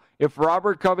as well. If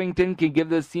Robert Covington can give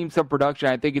this team some production,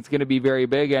 I think it's going to be very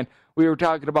big. And we were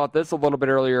talking about this a little bit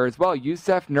earlier as well.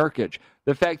 Jusuf Nurkic,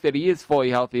 the fact that he is fully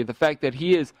healthy, the fact that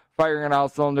he is firing on all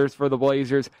cylinders for the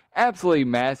Blazers, absolutely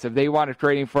massive. They want to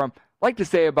trade him from, I'd like to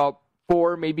say, about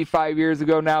 4, maybe 5 years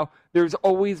ago now. There's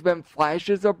always been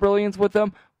flashes of brilliance with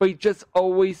him, but he just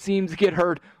always seems to get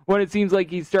hurt when it seems like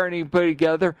he's starting to put it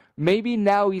together. Maybe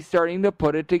now he's starting to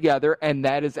put it together, and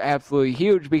that is absolutely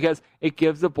huge because it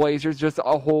gives the Blazers just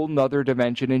a whole nother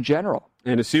dimension in general.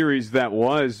 And a series that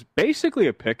was basically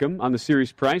a pick'em on the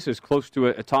series price, is close to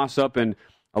a toss-up, and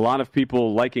a lot of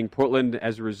people liking Portland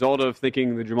as a result of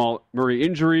thinking the Jamal Murray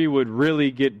injury would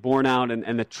really get borne out,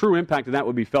 and the true impact of that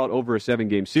would be felt over a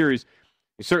 7-game series.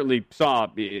 You certainly saw,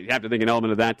 you have to think, an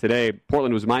element of that today.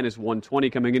 Portland was minus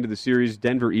 120 coming into the series.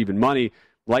 Denver even money.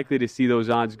 Likely to see those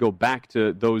odds go back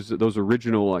to those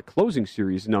original closing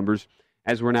series numbers,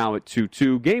 as we're now at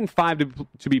 2-2. Game 5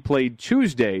 to be played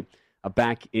Tuesday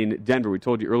back in Denver. We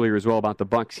told you earlier as well about the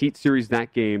Bucks-Heat series.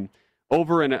 That game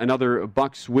over, and another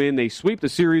Bucks win. They sweep the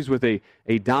series with a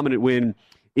dominant win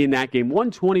in that game,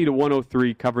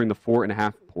 120-103, covering the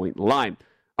 4.5-point line.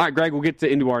 All right, Greg, we'll get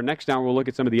into our next hour. We'll look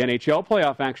at some of the NHL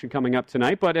playoff action coming up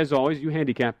tonight. But as always, you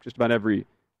handicap just about every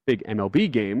big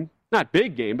MLB game. Not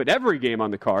big game, but every game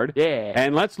on the card. Yeah.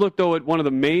 And let's look, though, at one of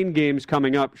the main games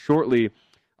coming up shortly.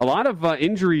 A lot of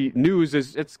injury news.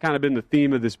 It's kind of been the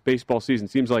theme of this baseball season.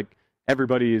 Seems like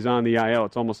everybody is on the IL.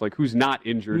 It's almost like who's not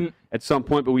injured at some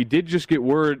point. But we did just get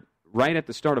word right at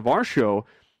the start of our show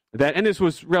that, and this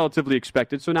was relatively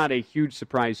expected, so not a huge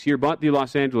surprise here, but the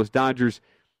Los Angeles Dodgers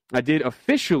did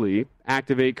officially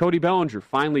activate Cody Bellinger,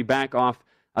 finally back off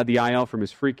the IL from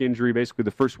his freak injury, basically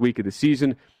the first week of the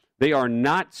season. They are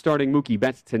not starting Mookie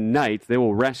Betts tonight. They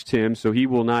will rest him, so he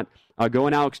will not go.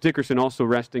 And Alex Dickerson also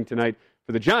resting tonight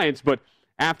for the Giants. But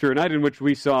after a night in which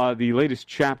we saw the latest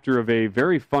chapter of a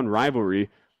very fun rivalry,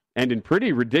 and in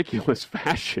pretty ridiculous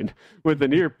fashion with the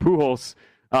near Pujols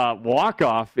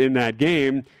walk-off in that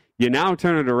game, you now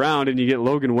turn it around and you get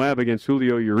Logan Webb against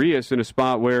Julio Urias in a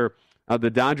spot where the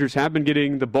Dodgers have been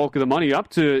getting the bulk of the money, up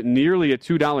to nearly a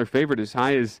 $2 favorite, as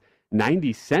high as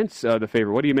 90 cents the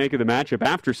favorite. What do you make of the matchup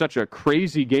after such a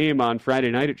crazy game on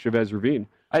Friday night at Chavez Ravine?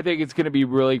 I think it's going to be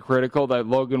really critical that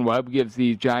Logan Webb gives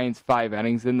the Giants 5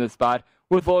 innings in this spot.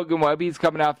 With Logan Webb, he's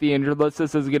coming off the injured list.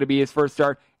 This is going to be his first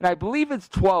start, and I believe it's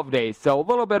 12 days, so a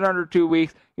little bit under 2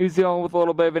 weeks. He was dealing with a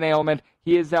little bit of an ailment.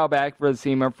 He is now back for the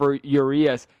team. And for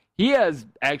Urias, he has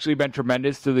actually been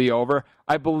tremendous to the over.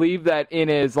 I believe that in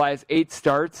his last 8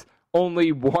 starts,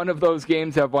 only one of those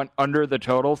games have went under the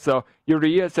total. So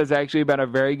Urias has actually been a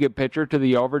very good pitcher to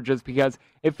the over, just because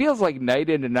it feels like night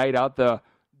in and night out, the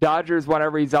Dodgers,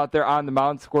 whenever he's out there on the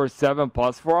mound, scores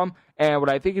 7+ for him. And what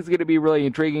I think is going to be really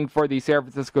intriguing for the San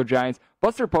Francisco Giants,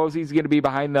 Buster Posey is going to be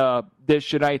behind the dish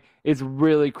tonight, is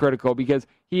really critical because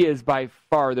he is by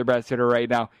far their best hitter right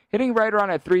now. Hitting right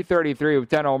around at .333 with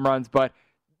 10 home runs, but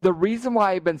the reason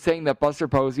why I've been saying that Buster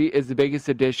Posey is the biggest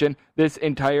addition this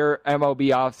entire MLB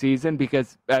offseason,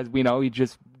 because, as we know, he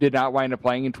just did not wind up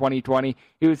playing in 2020.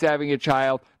 He was having a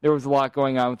child. There was a lot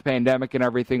going on with the pandemic and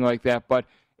everything like that. But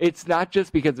it's not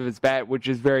just because of his bat, which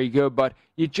is very good, but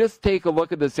you just take a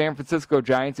look at the San Francisco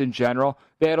Giants in general.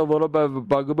 They had a little bit of a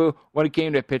bugaboo when it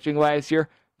came to pitching last year.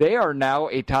 They are now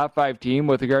a top 5 team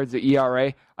with regards to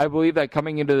ERA. I believe that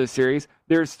coming into the series,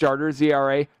 their starters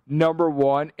ERA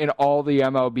 #1 in all the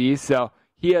MLB. So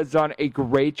he has done a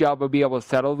great job of being able to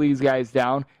settle these guys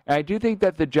down. And I do think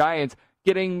that the Giants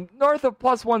getting north of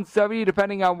 +170,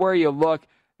 depending on where you look,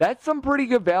 that's some pretty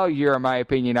good value here, in my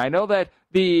opinion. I know that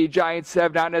the Giants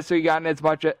have not necessarily gotten as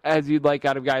much as you'd like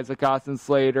out of guys like Austin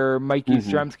Slater, Mikey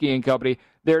Yastrzemski and company.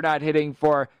 They're not hitting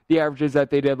for the averages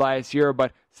that they did last year,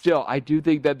 but still, I do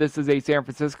think that this is a San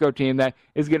Francisco team that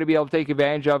is going to be able to take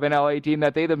advantage of an LA team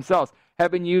that they themselves have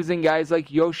been using guys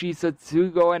like Yoshi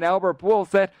Satsugo and Albert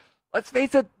Pujols that, let's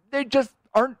face it, they just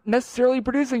aren't necessarily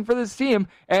producing for this team,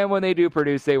 and when they do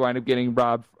produce, they wind up getting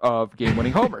robbed of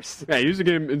game-winning homers. Yeah, using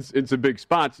him in some big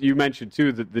spots. You mentioned,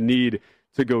 too, that the need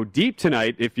to go deep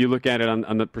tonight, if you look at it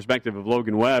on the perspective of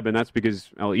Logan Webb, and that's because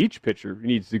each pitcher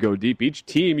needs to go deep. Each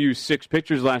team used 6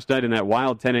 pitchers last night in that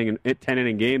wild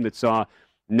 10-inning game that saw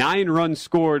 9 runs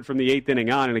scored from the 8th inning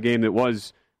on in a game that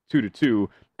was 2-2,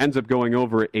 ends up going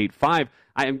over at 8-5.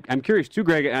 I'm curious, too,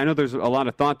 Greg. I know there's a lot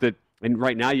of thought that, and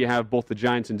right now you have both the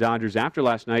Giants and Dodgers after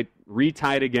last night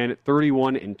retied again at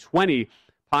 31-20.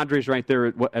 Padres right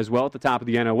there as well at the top of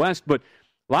the NL West, but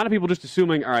a lot of people just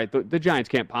assuming, all right, the Giants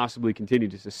can't possibly continue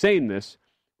to sustain this.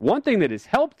 One thing that has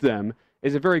helped them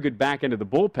is a very good back end of the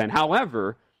bullpen.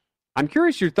 However, I'm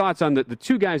curious your thoughts on the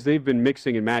two guys they've been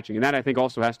mixing and matching, and that I think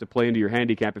also has to play into your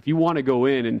handicap if you want to go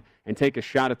in and take a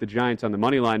shot at the Giants on the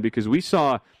money line, because we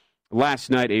saw last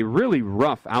night a really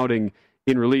rough outing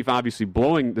in relief, obviously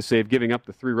blowing the save, giving up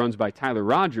the 3 runs by Tyler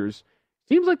Rogers.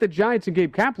 Seems like the Giants and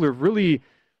Gabe Kapler have really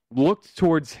looked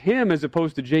towards him as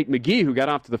opposed to Jake McGee, who got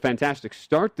off to the fantastic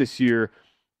start this year.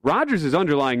 Rogers'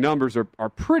 underlying numbers are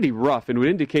pretty rough and would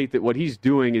indicate that what he's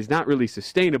doing is not really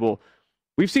sustainable.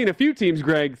 We've seen a few teams,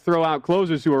 Greg, throw out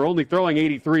closers who are only throwing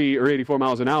 83 or 84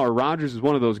 miles an hour. Rogers is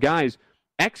one of those guys.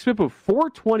 xFIP of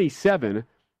 427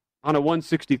 on a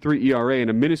 163 ERA and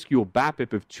a minuscule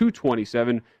BABIP of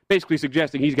 227, basically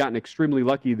suggesting he's gotten extremely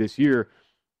lucky this year.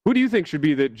 Who do you think should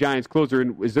be the Giants closer,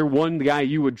 and is there one guy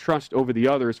you would trust over the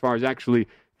other as far as actually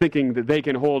thinking that they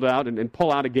can hold out and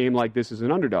pull out a game like this as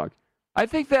an underdog? I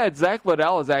think that Zach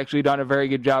Liddell has actually done a very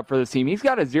good job for this team. He's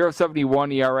got a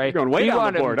 0.71 ERA. You're going way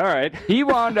down the board. All right. He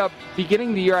wound up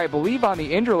beginning the year, I believe, on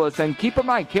the injury list. And keep in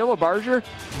mind, Caleb Barger,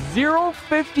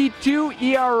 0.52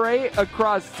 ERA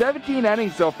across 17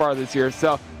 innings so far this year.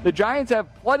 So the Giants have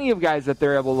plenty of guys that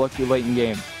they're able to look to late in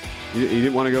games. You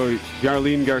didn't want to go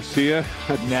Yarlene Garcia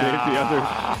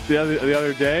the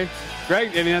other day?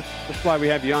 Greg, I mean, that's why we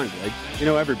have you on, Greg. You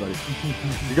know everybody.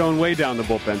 You're going way down the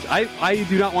bullpens. I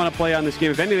do not want to play on this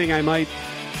game. If anything, I might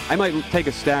take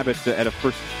a stab at a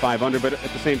first 5 under, but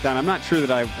at the same time, I'm not sure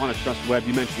that I want to trust Webb.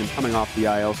 You mentioned him coming off the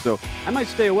IL, so I might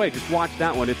stay away. Just watch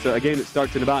that one. It's a game that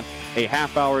starts in about a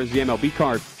half hour as the MLB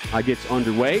card gets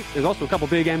underway. There's also a couple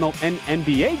big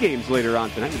NBA games later on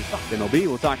tonight. We'll talk MLB.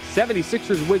 We'll talk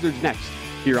 76ers Wizards next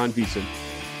here on VSiN.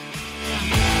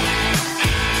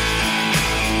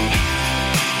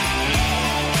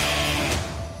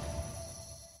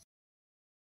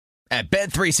 At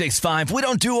Bet365, we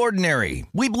don't do ordinary.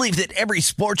 We believe that every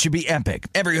sport should be epic.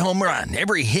 Every home run,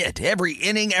 every hit, every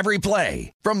inning, every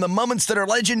play. From the moments that are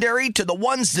legendary to the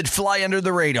ones that fly under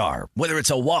the radar. Whether it's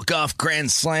a walk-off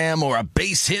grand slam or a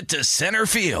base hit to center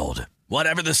field.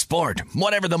 Whatever the sport,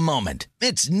 whatever the moment.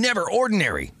 It's never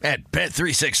ordinary at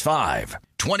Bet365.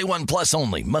 21 plus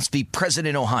only. Must be present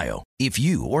in Ohio. If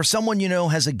you or someone you know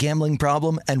has a gambling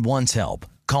problem and wants help,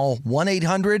 call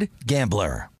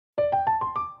 1-800-GAMBLER.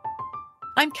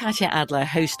 I'm Katya Adler,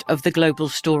 host of The Global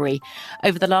Story.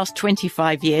 Over the last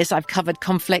 25 years, I've covered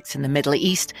conflicts in the Middle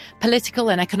East, political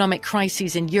and economic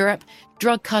crises in Europe,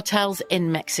 drug cartels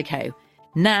in Mexico.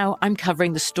 Now I'm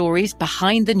covering the stories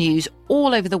behind the news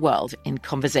all over the world in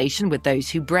conversation with those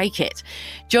who break it.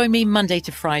 Join me Monday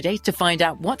to Friday to find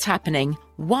out what's happening,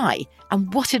 why,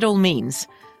 and what it all means.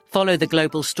 Follow The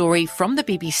Global Story from the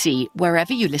BBC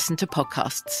wherever you listen to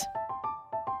podcasts.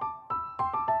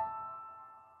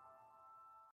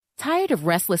 Tired of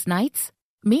restless nights?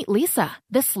 Meet Leesa,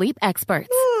 the sleep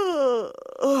experts.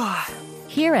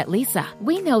 Here at Leesa,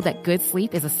 we know that good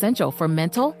sleep is essential for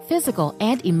mental, physical,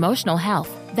 and emotional health.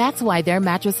 That's why their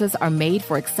mattresses are made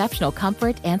for exceptional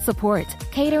comfort and support,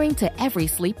 catering to every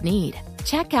sleep need.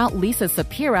 Check out Leesa's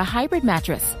Sapira Hybrid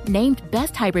Mattress, named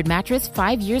Best Hybrid Mattress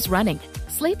 5 years running.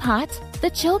 Sleep hot? The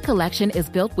Chill Collection is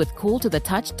built with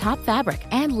cool-to-the-touch top fabric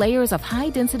and layers of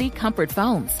high-density comfort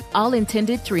foams, all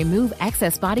intended to remove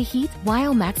excess body heat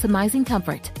while maximizing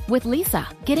comfort. With Leesa,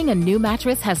 getting a new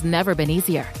mattress has never been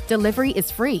easier. Delivery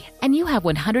is free, and you have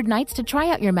 100 nights to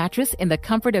try out your mattress in the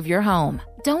comfort of your home.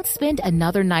 Don't spend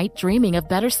another night dreaming of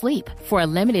better sleep. For a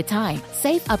limited time,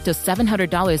 save up to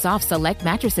 $700 off select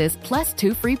mattresses plus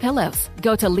 2 free pillows.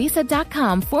 Go to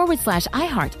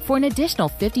leesa.com/iHeart for an additional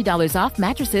 $50 off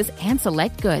mattresses and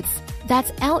select goods.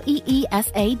 That's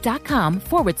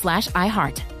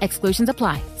LEESA.com/iHeart. Exclusions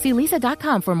apply. See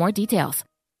leesa.com for more details.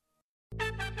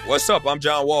 What's up? I'm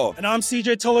John Wall. And I'm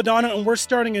CJ Toledano, and we're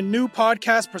starting a new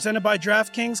podcast presented by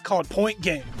DraftKings called Point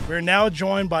Game. We're now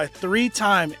joined by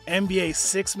 3-time NBA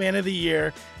Sixth Man of the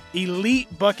Year,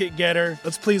 elite bucket getter.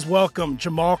 Let's please welcome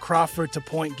Jamal Crawford to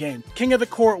Point Game. King of the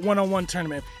Court one-on-one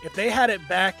tournament. If they had it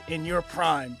back in your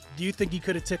prime, do you think you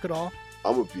could have took it all?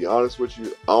 I'm going to be honest with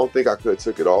you. I don't think I could have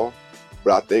took it all,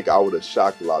 but I think I would have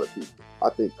shocked a lot of people. I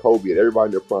think Kobe and everybody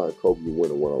in their prime, Kobe would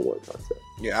win a one-on-one contest.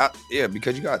 Yeah,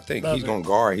 because you got to think, he's going to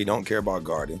guard. He don't care about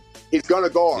guarding. He's going to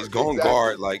guard. He's going to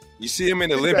guard. Like, you see him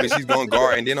in the Olympics, he's going to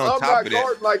guard. And then on top of that. I'm not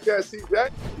guarding like that, CJ.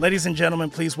 Ladies and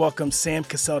gentlemen, please welcome Sam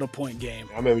Cassell to Point Game.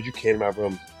 I remember you came to my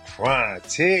room crying,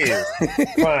 tears.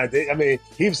 I mean,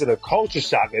 he was in a culture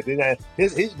shock. And then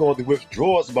he's going through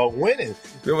withdrawals about winning.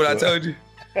 Remember what I told you?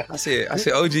 I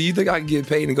said, OG, you think I can get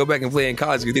paid and go back and play in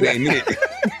college because it ain't it?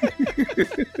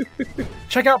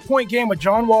 Check out Point Game with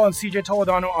John Wall and CJ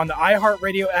Toledano on the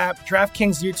iHeartRadio app,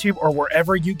 DraftKings YouTube, or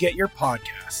wherever you get your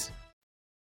podcasts.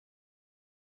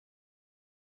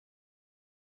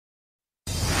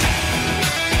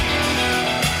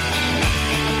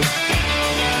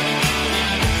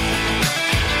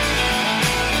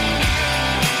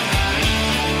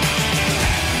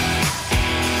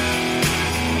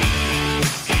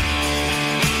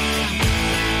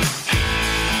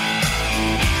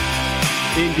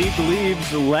 Indeed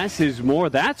believes less is more.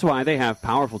 That's why they have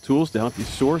powerful tools to help you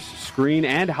source, screen,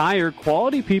 and hire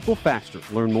quality people faster.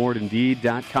 Learn more at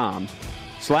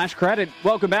Indeed.com/credit.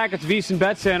 Welcome back. It's VSiN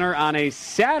Bet Center on a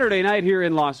Saturday night here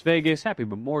in Las Vegas. Happy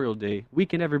Memorial Day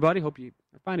weekend, everybody. Hope you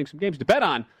are finding some games to bet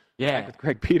on. Yeah. Back with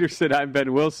Greg Peterson. I'm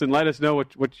Ben Wilson. Let us know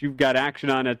what you've got action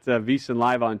on at VSiN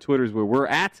Live on Twitter is where we're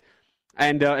at.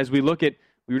 And as we look at,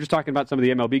 we were just talking about some of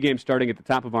the MLB games starting at the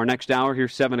top of our next hour here,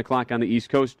 7 o'clock on the East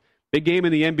Coast. Big game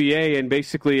in the NBA and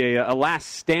basically a last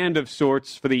stand of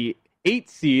sorts for the 8th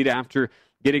seed after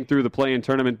getting through the play-in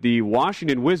tournament. The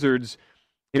Washington Wizards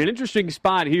in an interesting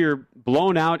spot here,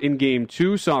 blown out in Game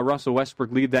 2. Saw Russell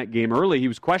Westbrook lead that game early. He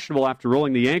was questionable after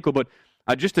rolling the ankle, but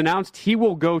just announced he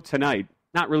will go tonight.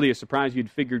 Not really a surprise.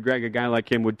 You'd figured, Greg, a guy like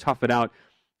him would tough it out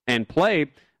and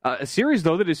play. A series,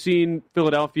 though, that has seen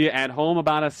Philadelphia at home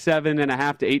about a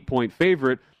 7.5 to 8 point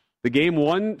favorite. The Game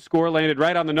 1 score landed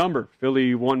right on the number.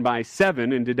 Philly won by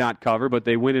 7 and did not cover, but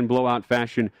they win in blowout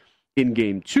fashion in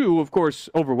Game 2. Of course,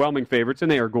 overwhelming favorites,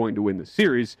 and they are going to win the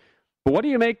series. But what do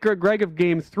you make, Greg, of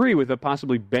Game 3 with a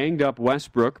possibly banged-up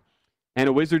Westbrook and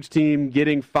a Wizards team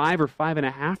getting 5 or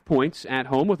 5.5 points at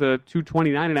home with a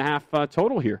 229.5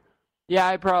 total here? Yeah,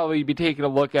 I'd probably be taking a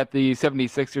look at the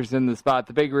 76ers in the spot.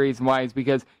 The big reason why is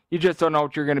because you just don't know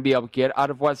what you're going to be able to get out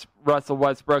of Russell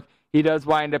Westbrook. He does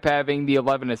wind up having the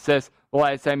 11 assists the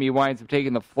last time he winds up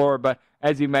taking the floor, but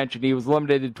as you mentioned, he was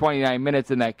limited to 29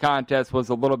 minutes in that contest, was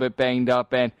a little bit banged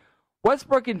up, and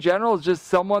Westbrook in general is just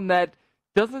someone that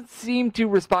doesn't seem to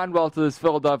respond well to this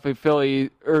Philadelphia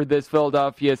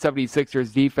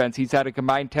 76ers defense. He's had a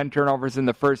combined 10 turnovers in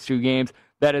the first 2 games.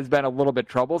 That has been a little bit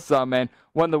troublesome, and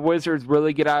when the Wizards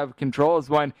really get out of control is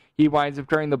when he winds up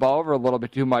turning the ball over a little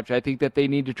bit too much. I think that they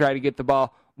need to try to get the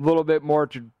ball a little bit more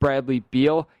to Bradley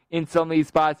Beal in some of these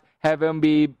spots, have him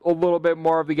be a little bit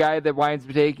more of the guy that winds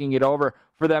up taking it over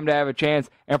for them to have a chance.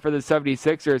 And for the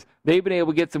 76ers, they've been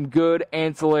able to get some good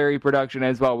ancillary production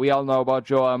as well. We all know about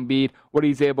Joel Embiid, what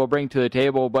he's able to bring to the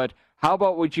table, but how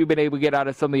about what you've been able to get out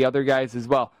of some of the other guys as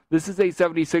well? This is a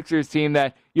 76ers team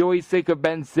that you always think of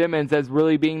Ben Simmons as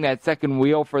really being that second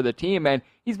wheel for the team, and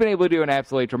he's been able to do an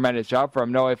absolutely tremendous job for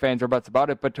him. No ifs, ands, or buts about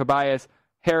it, but Tobias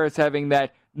Harris having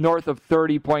that north of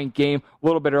 30-point game a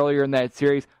little bit earlier in that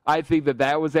series, I think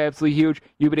that was absolutely huge.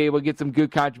 You've been able to get some good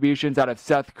contributions out of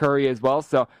Seth Curry as well,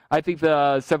 so I think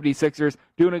the 76ers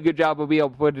doing a good job of being able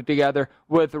to put it together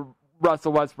with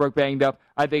Russell Westbrook banged up.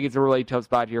 I think it's a really tough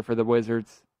spot here for the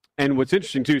Wizards. And what's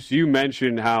interesting, too, so you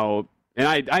mentioned how, and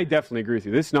I definitely agree with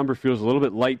you, this number feels a little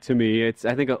bit light to me. I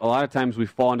think a lot of times we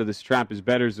fall into this trap as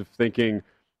bettors of thinking,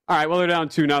 all right, well, they're down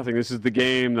 2-0. This is the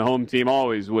game. The home team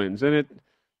always wins. And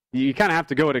you kind of have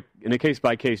to go in a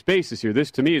case-by-case basis here.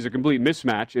 This, to me, is a complete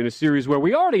mismatch in a series where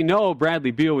we already know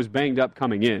Bradley Beal was banged up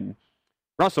coming in.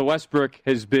 Russell Westbrook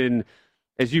has been,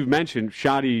 as you've mentioned,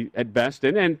 shoddy at best,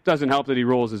 and it doesn't help that he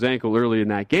rolls his ankle early in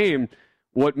that game.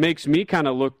 What makes me kind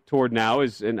of look toward now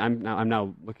is, and I'm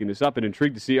now looking this up and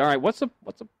intrigued to see, all right, what's a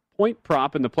point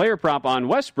prop and the player prop on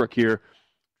Westbrook here?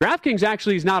 DraftKings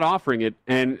actually is not offering it,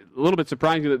 and a little bit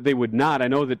surprising that they would not. I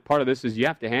know that part of this is you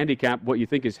have to handicap what you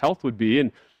think his health would be,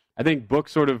 and I think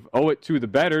books sort of owe it to the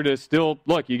bettor to still,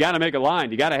 look, you got to make a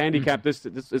line. You got to handicap this.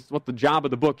 This is what the job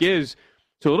of the book is.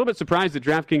 So a little bit surprised that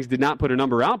DraftKings did not put a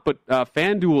number out, but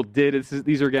FanDuel did.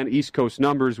 These are, again, East Coast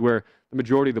numbers where the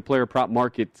majority of the player prop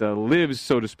market lives,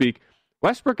 so to speak.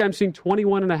 Westbrook, I'm seeing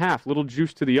 21.5, little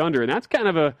juice to the under, and that's kind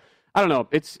of a, I don't know,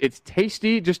 it's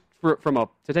tasty just to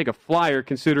take a flyer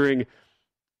considering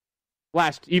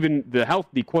even the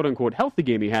quote-unquote healthy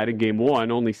game he had in Game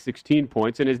 1, only 16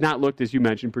 points, and has not looked, as you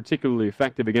mentioned, particularly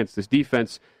effective against this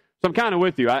defense. So I'm kind of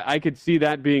with you. I could see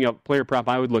that being a player prop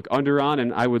I would look under on,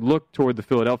 and I would look toward the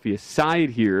Philadelphia side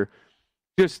here.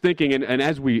 Just thinking, and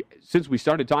since we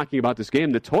started talking about this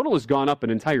game, the total has gone up an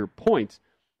entire point,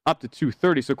 up to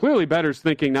 230. So clearly bettors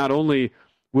thinking not only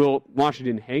will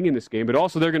Washington hang in this game, but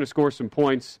also they're going to score some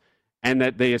points, and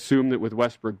that they assume that with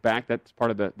Westbrook back, that's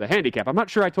part of the handicap. I'm not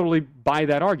sure I totally buy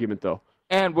that argument, though.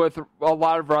 And with a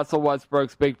lot of Russell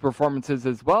Westbrook's big performances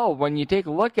as well, when you take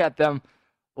a look at them,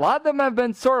 a lot of them have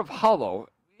been sort of hollow.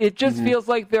 It just feels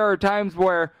like there are times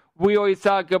where we always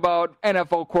talk about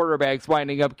NFL quarterbacks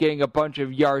winding up getting a bunch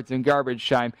of yards in garbage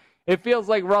time. It feels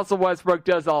like Russell Westbrook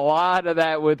does a lot of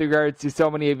that with regards to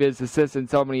so many of his assists and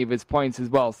so many of his points as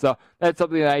well. So that's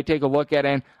something that I take a look at.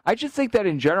 And I just think that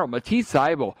in general, Matisse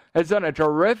Thybulle has done a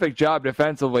terrific job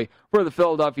defensively for the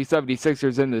Philadelphia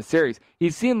 76ers in this series.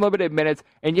 He's seen limited minutes,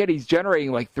 and yet he's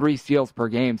generating like 3 steals per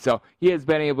game. So he has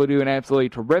been able to do an absolutely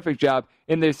terrific job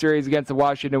in this series against the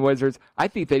Washington Wizards. I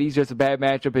think that he's just a bad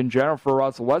matchup in general for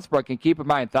Russell Westbrook. And keep in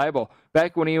mind, Thybulle,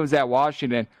 back when he was at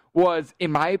Washington, was,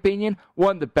 in my opinion,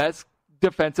 one of the best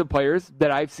defensive players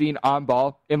that I've seen on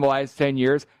ball in the last 10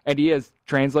 years, and he has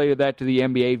translated that to the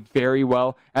NBA very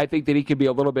well. I think that he could be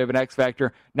a little bit of an X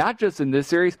factor, not just in this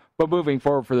series, but moving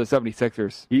forward for the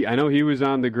 76ers. I know he was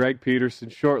on the Greg Peterson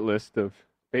short list of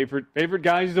favorite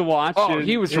guys to watch. Oh,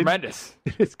 he was tremendous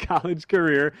in his college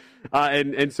career.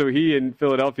 And so he in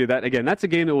Philadelphia, that's a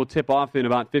game that will tip off in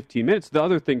about 15 minutes. The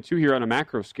other thing, too, here on a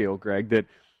macro scale, Greg, that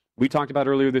we talked about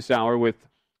earlier this hour with,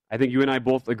 I think you and I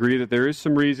both agree that there is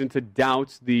some reason to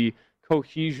doubt the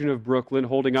cohesion of Brooklyn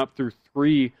holding up through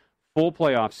 3 full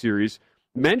playoff series.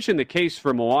 Mentioned the case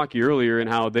for Milwaukee earlier and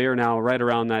how they are now right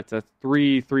around that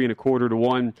 3.25 to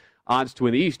 1 odds to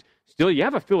win the East. Still, you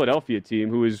have a Philadelphia team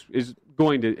who is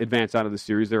going to advance out of the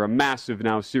series. They're a massive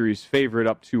now series favorite,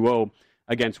 up 2-0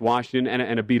 against Washington,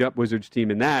 and a beat-up Wizards team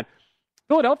in that.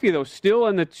 Philadelphia, though, still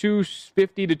in the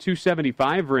 250 to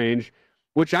 275 range,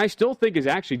 which I still think is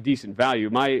actually decent value.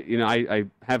 I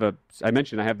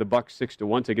mentioned I have the Bucks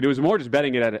 6-1 ticket. It was more just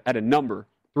betting it at a number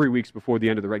 3 weeks before the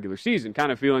end of the regular season,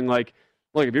 kind of feeling like,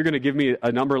 look, if you're going to give me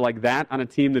a number like that on a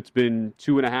team that's been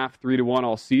 2.5, 3-1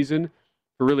 all season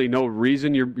for really no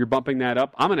reason, you're bumping that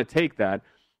up. I'm going to take that,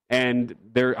 and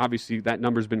there obviously that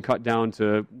number's been cut down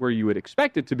to where you would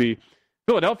expect it to be.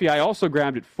 Philadelphia, I also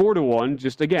grabbed it 4-1,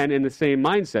 just again in the same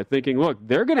mindset, thinking, look,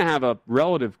 they're going to have a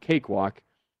relative cakewalk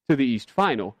to the East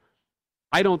Final.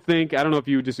 I don't know if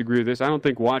you would disagree with this. I don't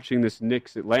think watching this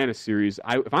Knicks-Atlanta series,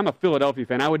 if I'm a Philadelphia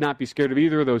fan, I would not be scared of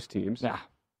either of those teams. Nah.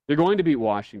 They're going to beat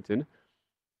Washington.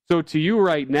 So to you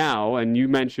right now, and you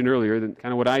mentioned earlier, that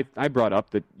kind of what I brought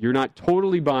up, that you're not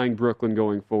totally buying Brooklyn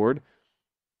going forward.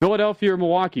 Philadelphia or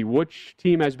Milwaukee, which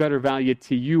team has better value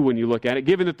to you when you look at it,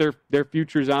 given that their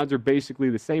futures odds are basically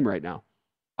the same right now?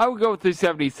 I would go with the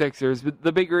 76ers, but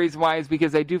the big reason why is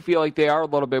because I do feel like they are a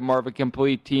little bit more of a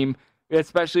complete team,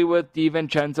 especially with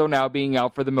DiVincenzo now being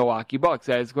out for the Milwaukee Bucks.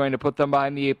 That is going to put them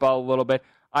behind the 8 ball a little bit.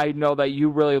 I know that you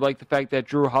really like the fact that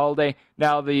Drew Holiday,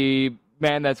 now the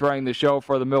man that's running the show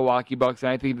for the Milwaukee Bucks,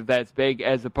 and I think that that's big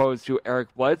as opposed to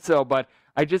Eric Bledsoe, but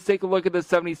I just take a look at the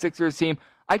 76ers team.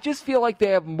 I just feel like they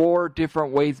have more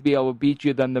different ways to be able to beat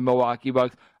you than the Milwaukee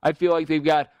Bucks. I feel like they've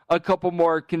got a couple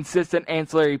more consistent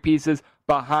ancillary pieces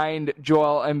behind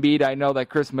Joel Embiid. I know that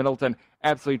Chris Middleton,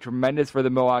 absolutely tremendous for the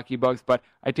Milwaukee Bucks, but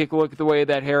I take a look at the way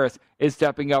that Harris is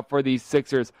stepping up for these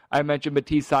Sixers. I mentioned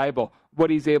Matisse Thybulle, what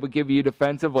he's able to give you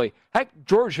defensively. Heck,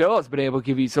 George Hill has been able to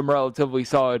give you some relatively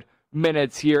solid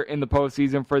minutes here in the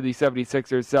postseason for the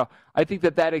 76ers. So I think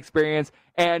that experience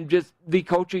and just the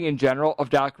coaching in general of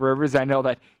Doc Rivers, I know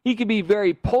that he can be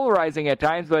very polarizing at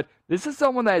times, but this is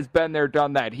someone that has been there,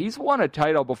 done that. He's won a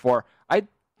title before. I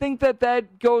think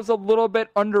that goes a little bit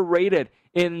underrated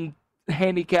in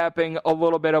handicapping a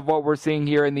little bit of what we're seeing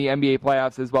here in the NBA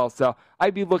playoffs as well. So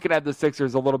I'd be looking at the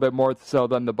Sixers a little bit more so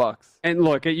than the Bucks. And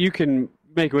look, you can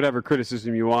make whatever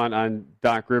criticism you want on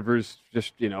Doc Rivers,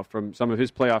 just from some of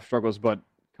his playoff struggles, but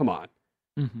come on,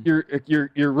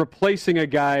 you're replacing a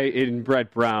guy in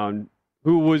Brett Brown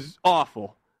who was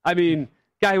awful. I mean,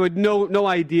 guy who had no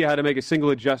idea how to make a single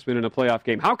adjustment in a playoff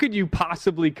game. How could you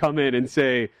possibly come in and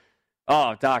say,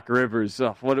 "Oh, Doc Rivers,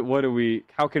 how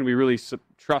can we really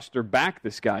trust or back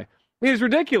this guy?" I mean, it's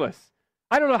ridiculous.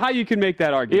 I don't know how you can make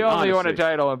that argument. He only won a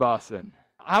title in Boston.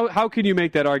 How can you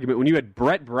make that argument when you had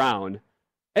Brett Brown?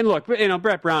 And look,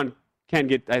 Brett Brown can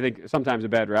get, I think, sometimes a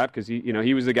bad rap because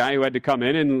he was the guy who had to come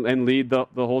in and lead the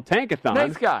whole tankathon.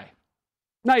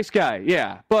 Nice guy,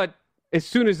 yeah. But as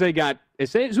soon as they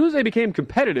became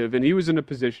competitive, and he was in a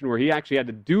position where he actually had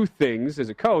to do things as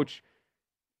a coach,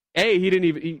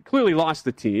 he clearly lost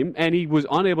the team, and he was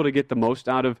unable to get the most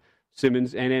out of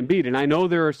Simmons and Embiid. And I know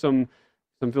there are some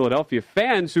Philadelphia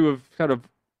fans who have kind of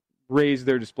raised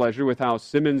their displeasure with how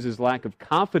Simmons' lack of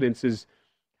confidence has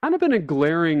kind of been a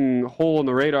glaring hole in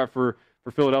the radar for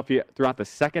Philadelphia throughout the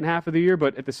second half of the year.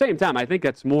 But at the same time, I think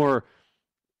that's more,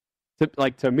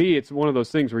 to me, it's one of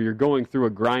those things where you're going through a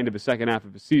grind of a second half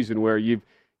of a season where you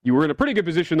were in a pretty good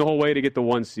position the whole way to get the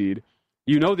 1 seed.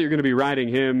 You know that you're going to be riding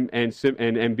him and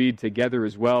Embiid together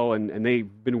as well, and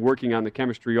they've been working on the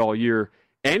chemistry all year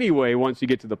anyway once you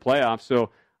get to the playoffs.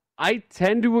 So I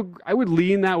would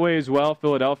lean that way as well,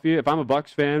 Philadelphia. If I'm a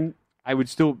Bucks fan, I would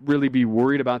still really be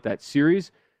worried about that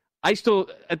series.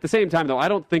 At the same time, though, I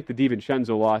don't think the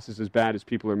DiVincenzo loss is as bad as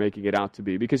people are making it out to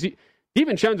be, because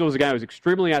DiVincenzo was a guy who was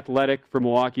extremely athletic for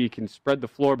Milwaukee, can spread the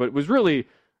floor, but it was really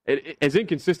as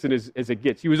inconsistent as it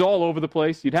gets. He was all over the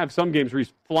place. You'd have some games where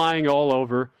he's flying all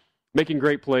over, making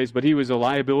great plays, but he was a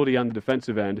liability on the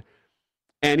defensive end.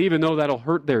 And even though that'll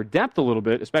hurt their depth a little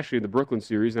bit, especially in the Brooklyn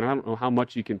series, and I don't know how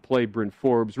much you can play Bryn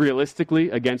Forbes realistically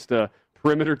against a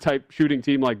perimeter-type shooting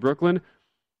team like Brooklyn,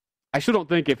 I still don't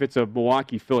think if it's a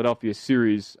Milwaukee-Philadelphia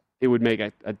series, it would make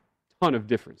a ton of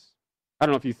difference. I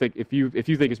don't know if you think if you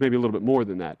think it's maybe a little bit more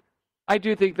than that. I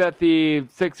do think that the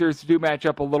Sixers do match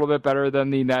up a little bit better than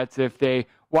the Nets if they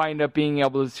wind up being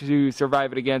able to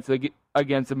survive it against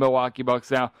the Milwaukee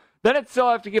Bucks. Now, the Nets still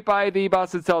have to get by the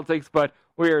Boston Celtics, but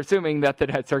we are assuming that the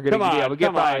Nets are going to be able to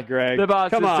get by the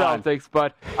Boston Celtics.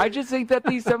 But I just think that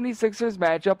the 76ers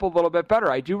match up a little bit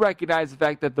better. I do recognize the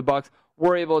fact that the Bucks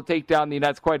were able to take down the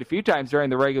Nets quite a few times during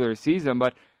the regular season,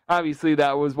 but obviously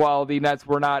that was while the Nets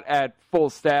were not at full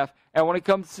staff. And when it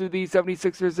comes to the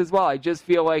 76ers as well, I just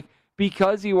feel like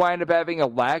because you wind up having a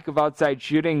lack of outside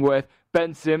shooting with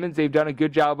Ben Simmons, they've done a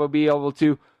good job of being able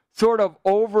to sort of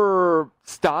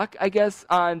overstock, I guess,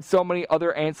 on so many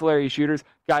other ancillary shooters,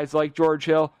 guys like George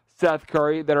Hill, Seth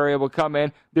Curry, that are able to come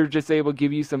in. They're just able to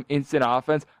give you some instant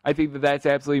offense. I think that that's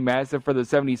absolutely massive for the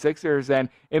 76ers, and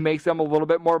it makes them a little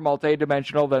bit more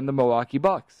multidimensional than the Milwaukee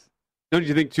Bucks. Don't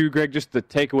you think, too, Greg, just the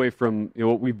takeaway from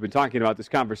what we've been talking about this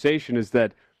conversation is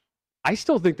that I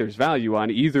still think there's value on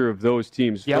either of those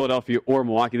teams, Philadelphia or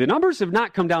Milwaukee. The numbers have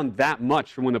not come down that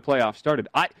much from when the playoffs started.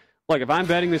 If I'm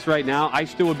betting this right now, I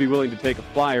still would be willing to take a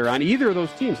flyer on either of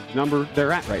those teams, the number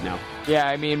they're at right now. Yeah,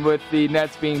 I mean, with the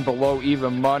Nets being below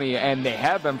even money, and they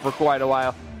have been for quite a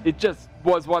while, it just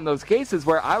was one of those cases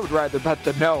where I would rather bet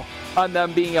the no on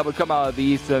them being able to come out of the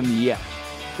East than the yes.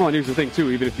 Well, and here's the thing,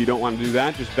 too. Even if you don't want to do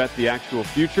that, just bet the actual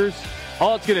futures.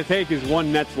 All it's going to take is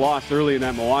one Nets loss early in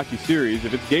that Milwaukee series.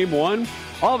 If it's game one,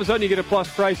 all of a sudden you get a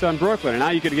plus price on Brooklyn, and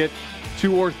now you could get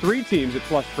 2 or 3 teams at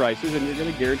plus prices, and you're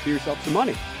going to guarantee yourself some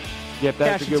money. Yep,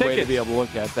 that's a good way to be able to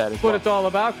look at that as That's well. what it's all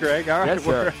about, Greg. All right, yes,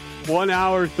 sir. We're 1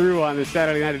 hour through on the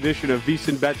Saturday night edition of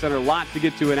VSiN BetCenter. Lot to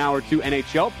get to in hour 2.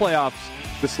 NHL playoffs.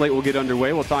 The slate will get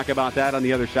underway. We'll talk about that on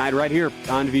the other side right here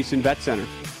on VSiN BetCenter.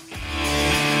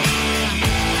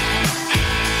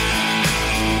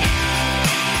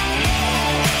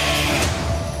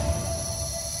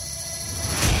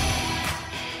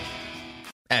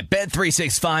 At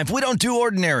Bet365, we don't do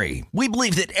ordinary. We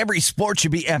believe that every sport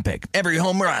should be epic. Every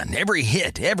home run, every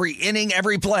hit, every inning,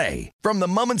 every play. From the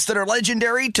moments that are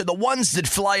legendary to the ones that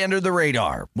fly under the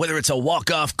radar. Whether it's a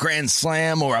walk-off grand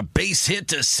slam or a base hit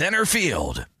to center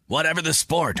field. Whatever the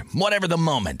sport, whatever the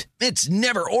moment. It's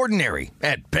never ordinary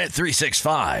at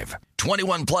Bet365.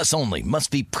 21 plus only. Must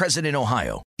be present in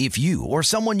Ohio. If you or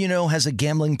someone you know has a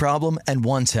gambling problem and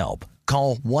wants help,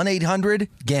 call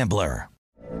 1-800-GAMBLER.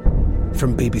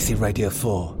 From BBC Radio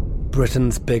 4,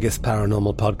 Britain's biggest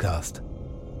paranormal podcast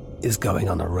is going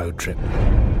on a road trip.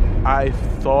 I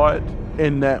thought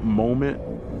in that moment,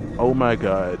 oh my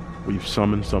God, we've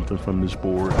summoned something from this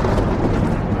board.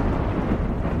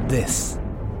 This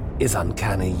is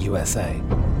Uncanny USA.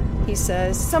 He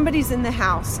says, somebody's in the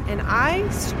house, and I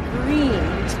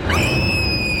screamed.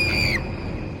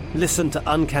 Listen to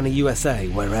Uncanny USA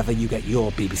wherever you get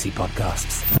your BBC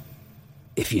podcasts,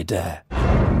 if you dare.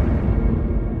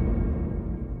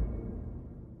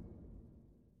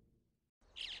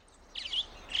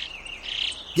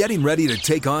 Getting ready to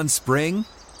take on spring?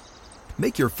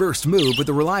 Make your first move with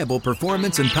the reliable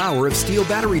performance and power of Steel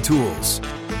battery tools.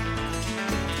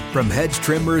 From hedge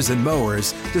trimmers and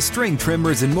mowers to string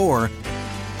trimmers and more,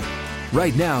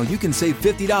 right now you can save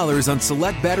 $50 on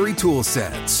select battery tool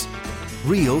sets.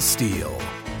 Real Steel.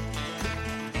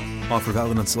 Offer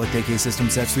valid on select AK system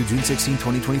sets through June 16,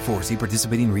 2024. See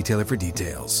participating retailer for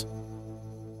details.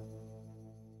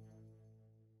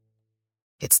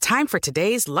 It's time for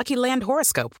today's Lucky Land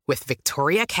horoscope with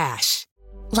Victoria Cash.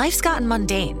 Life's gotten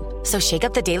mundane, so shake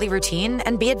up the daily routine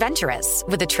and be adventurous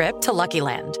with a trip to Lucky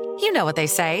Land. You know what they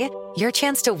say, your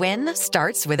chance to win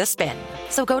starts with a spin.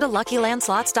 So go to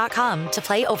LuckyLandSlots.com to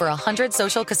play over 100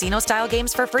 social casino-style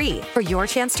games for free for your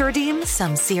chance to redeem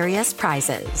some serious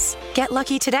prizes. Get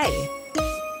lucky today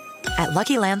at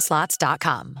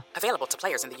LuckyLandSlots.com. Available to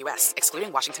players in the U.S.,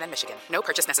 excluding Washington and Michigan. No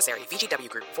purchase necessary. VGW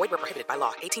Group. Void where prohibited by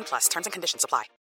law. 18+. Terms and conditions apply.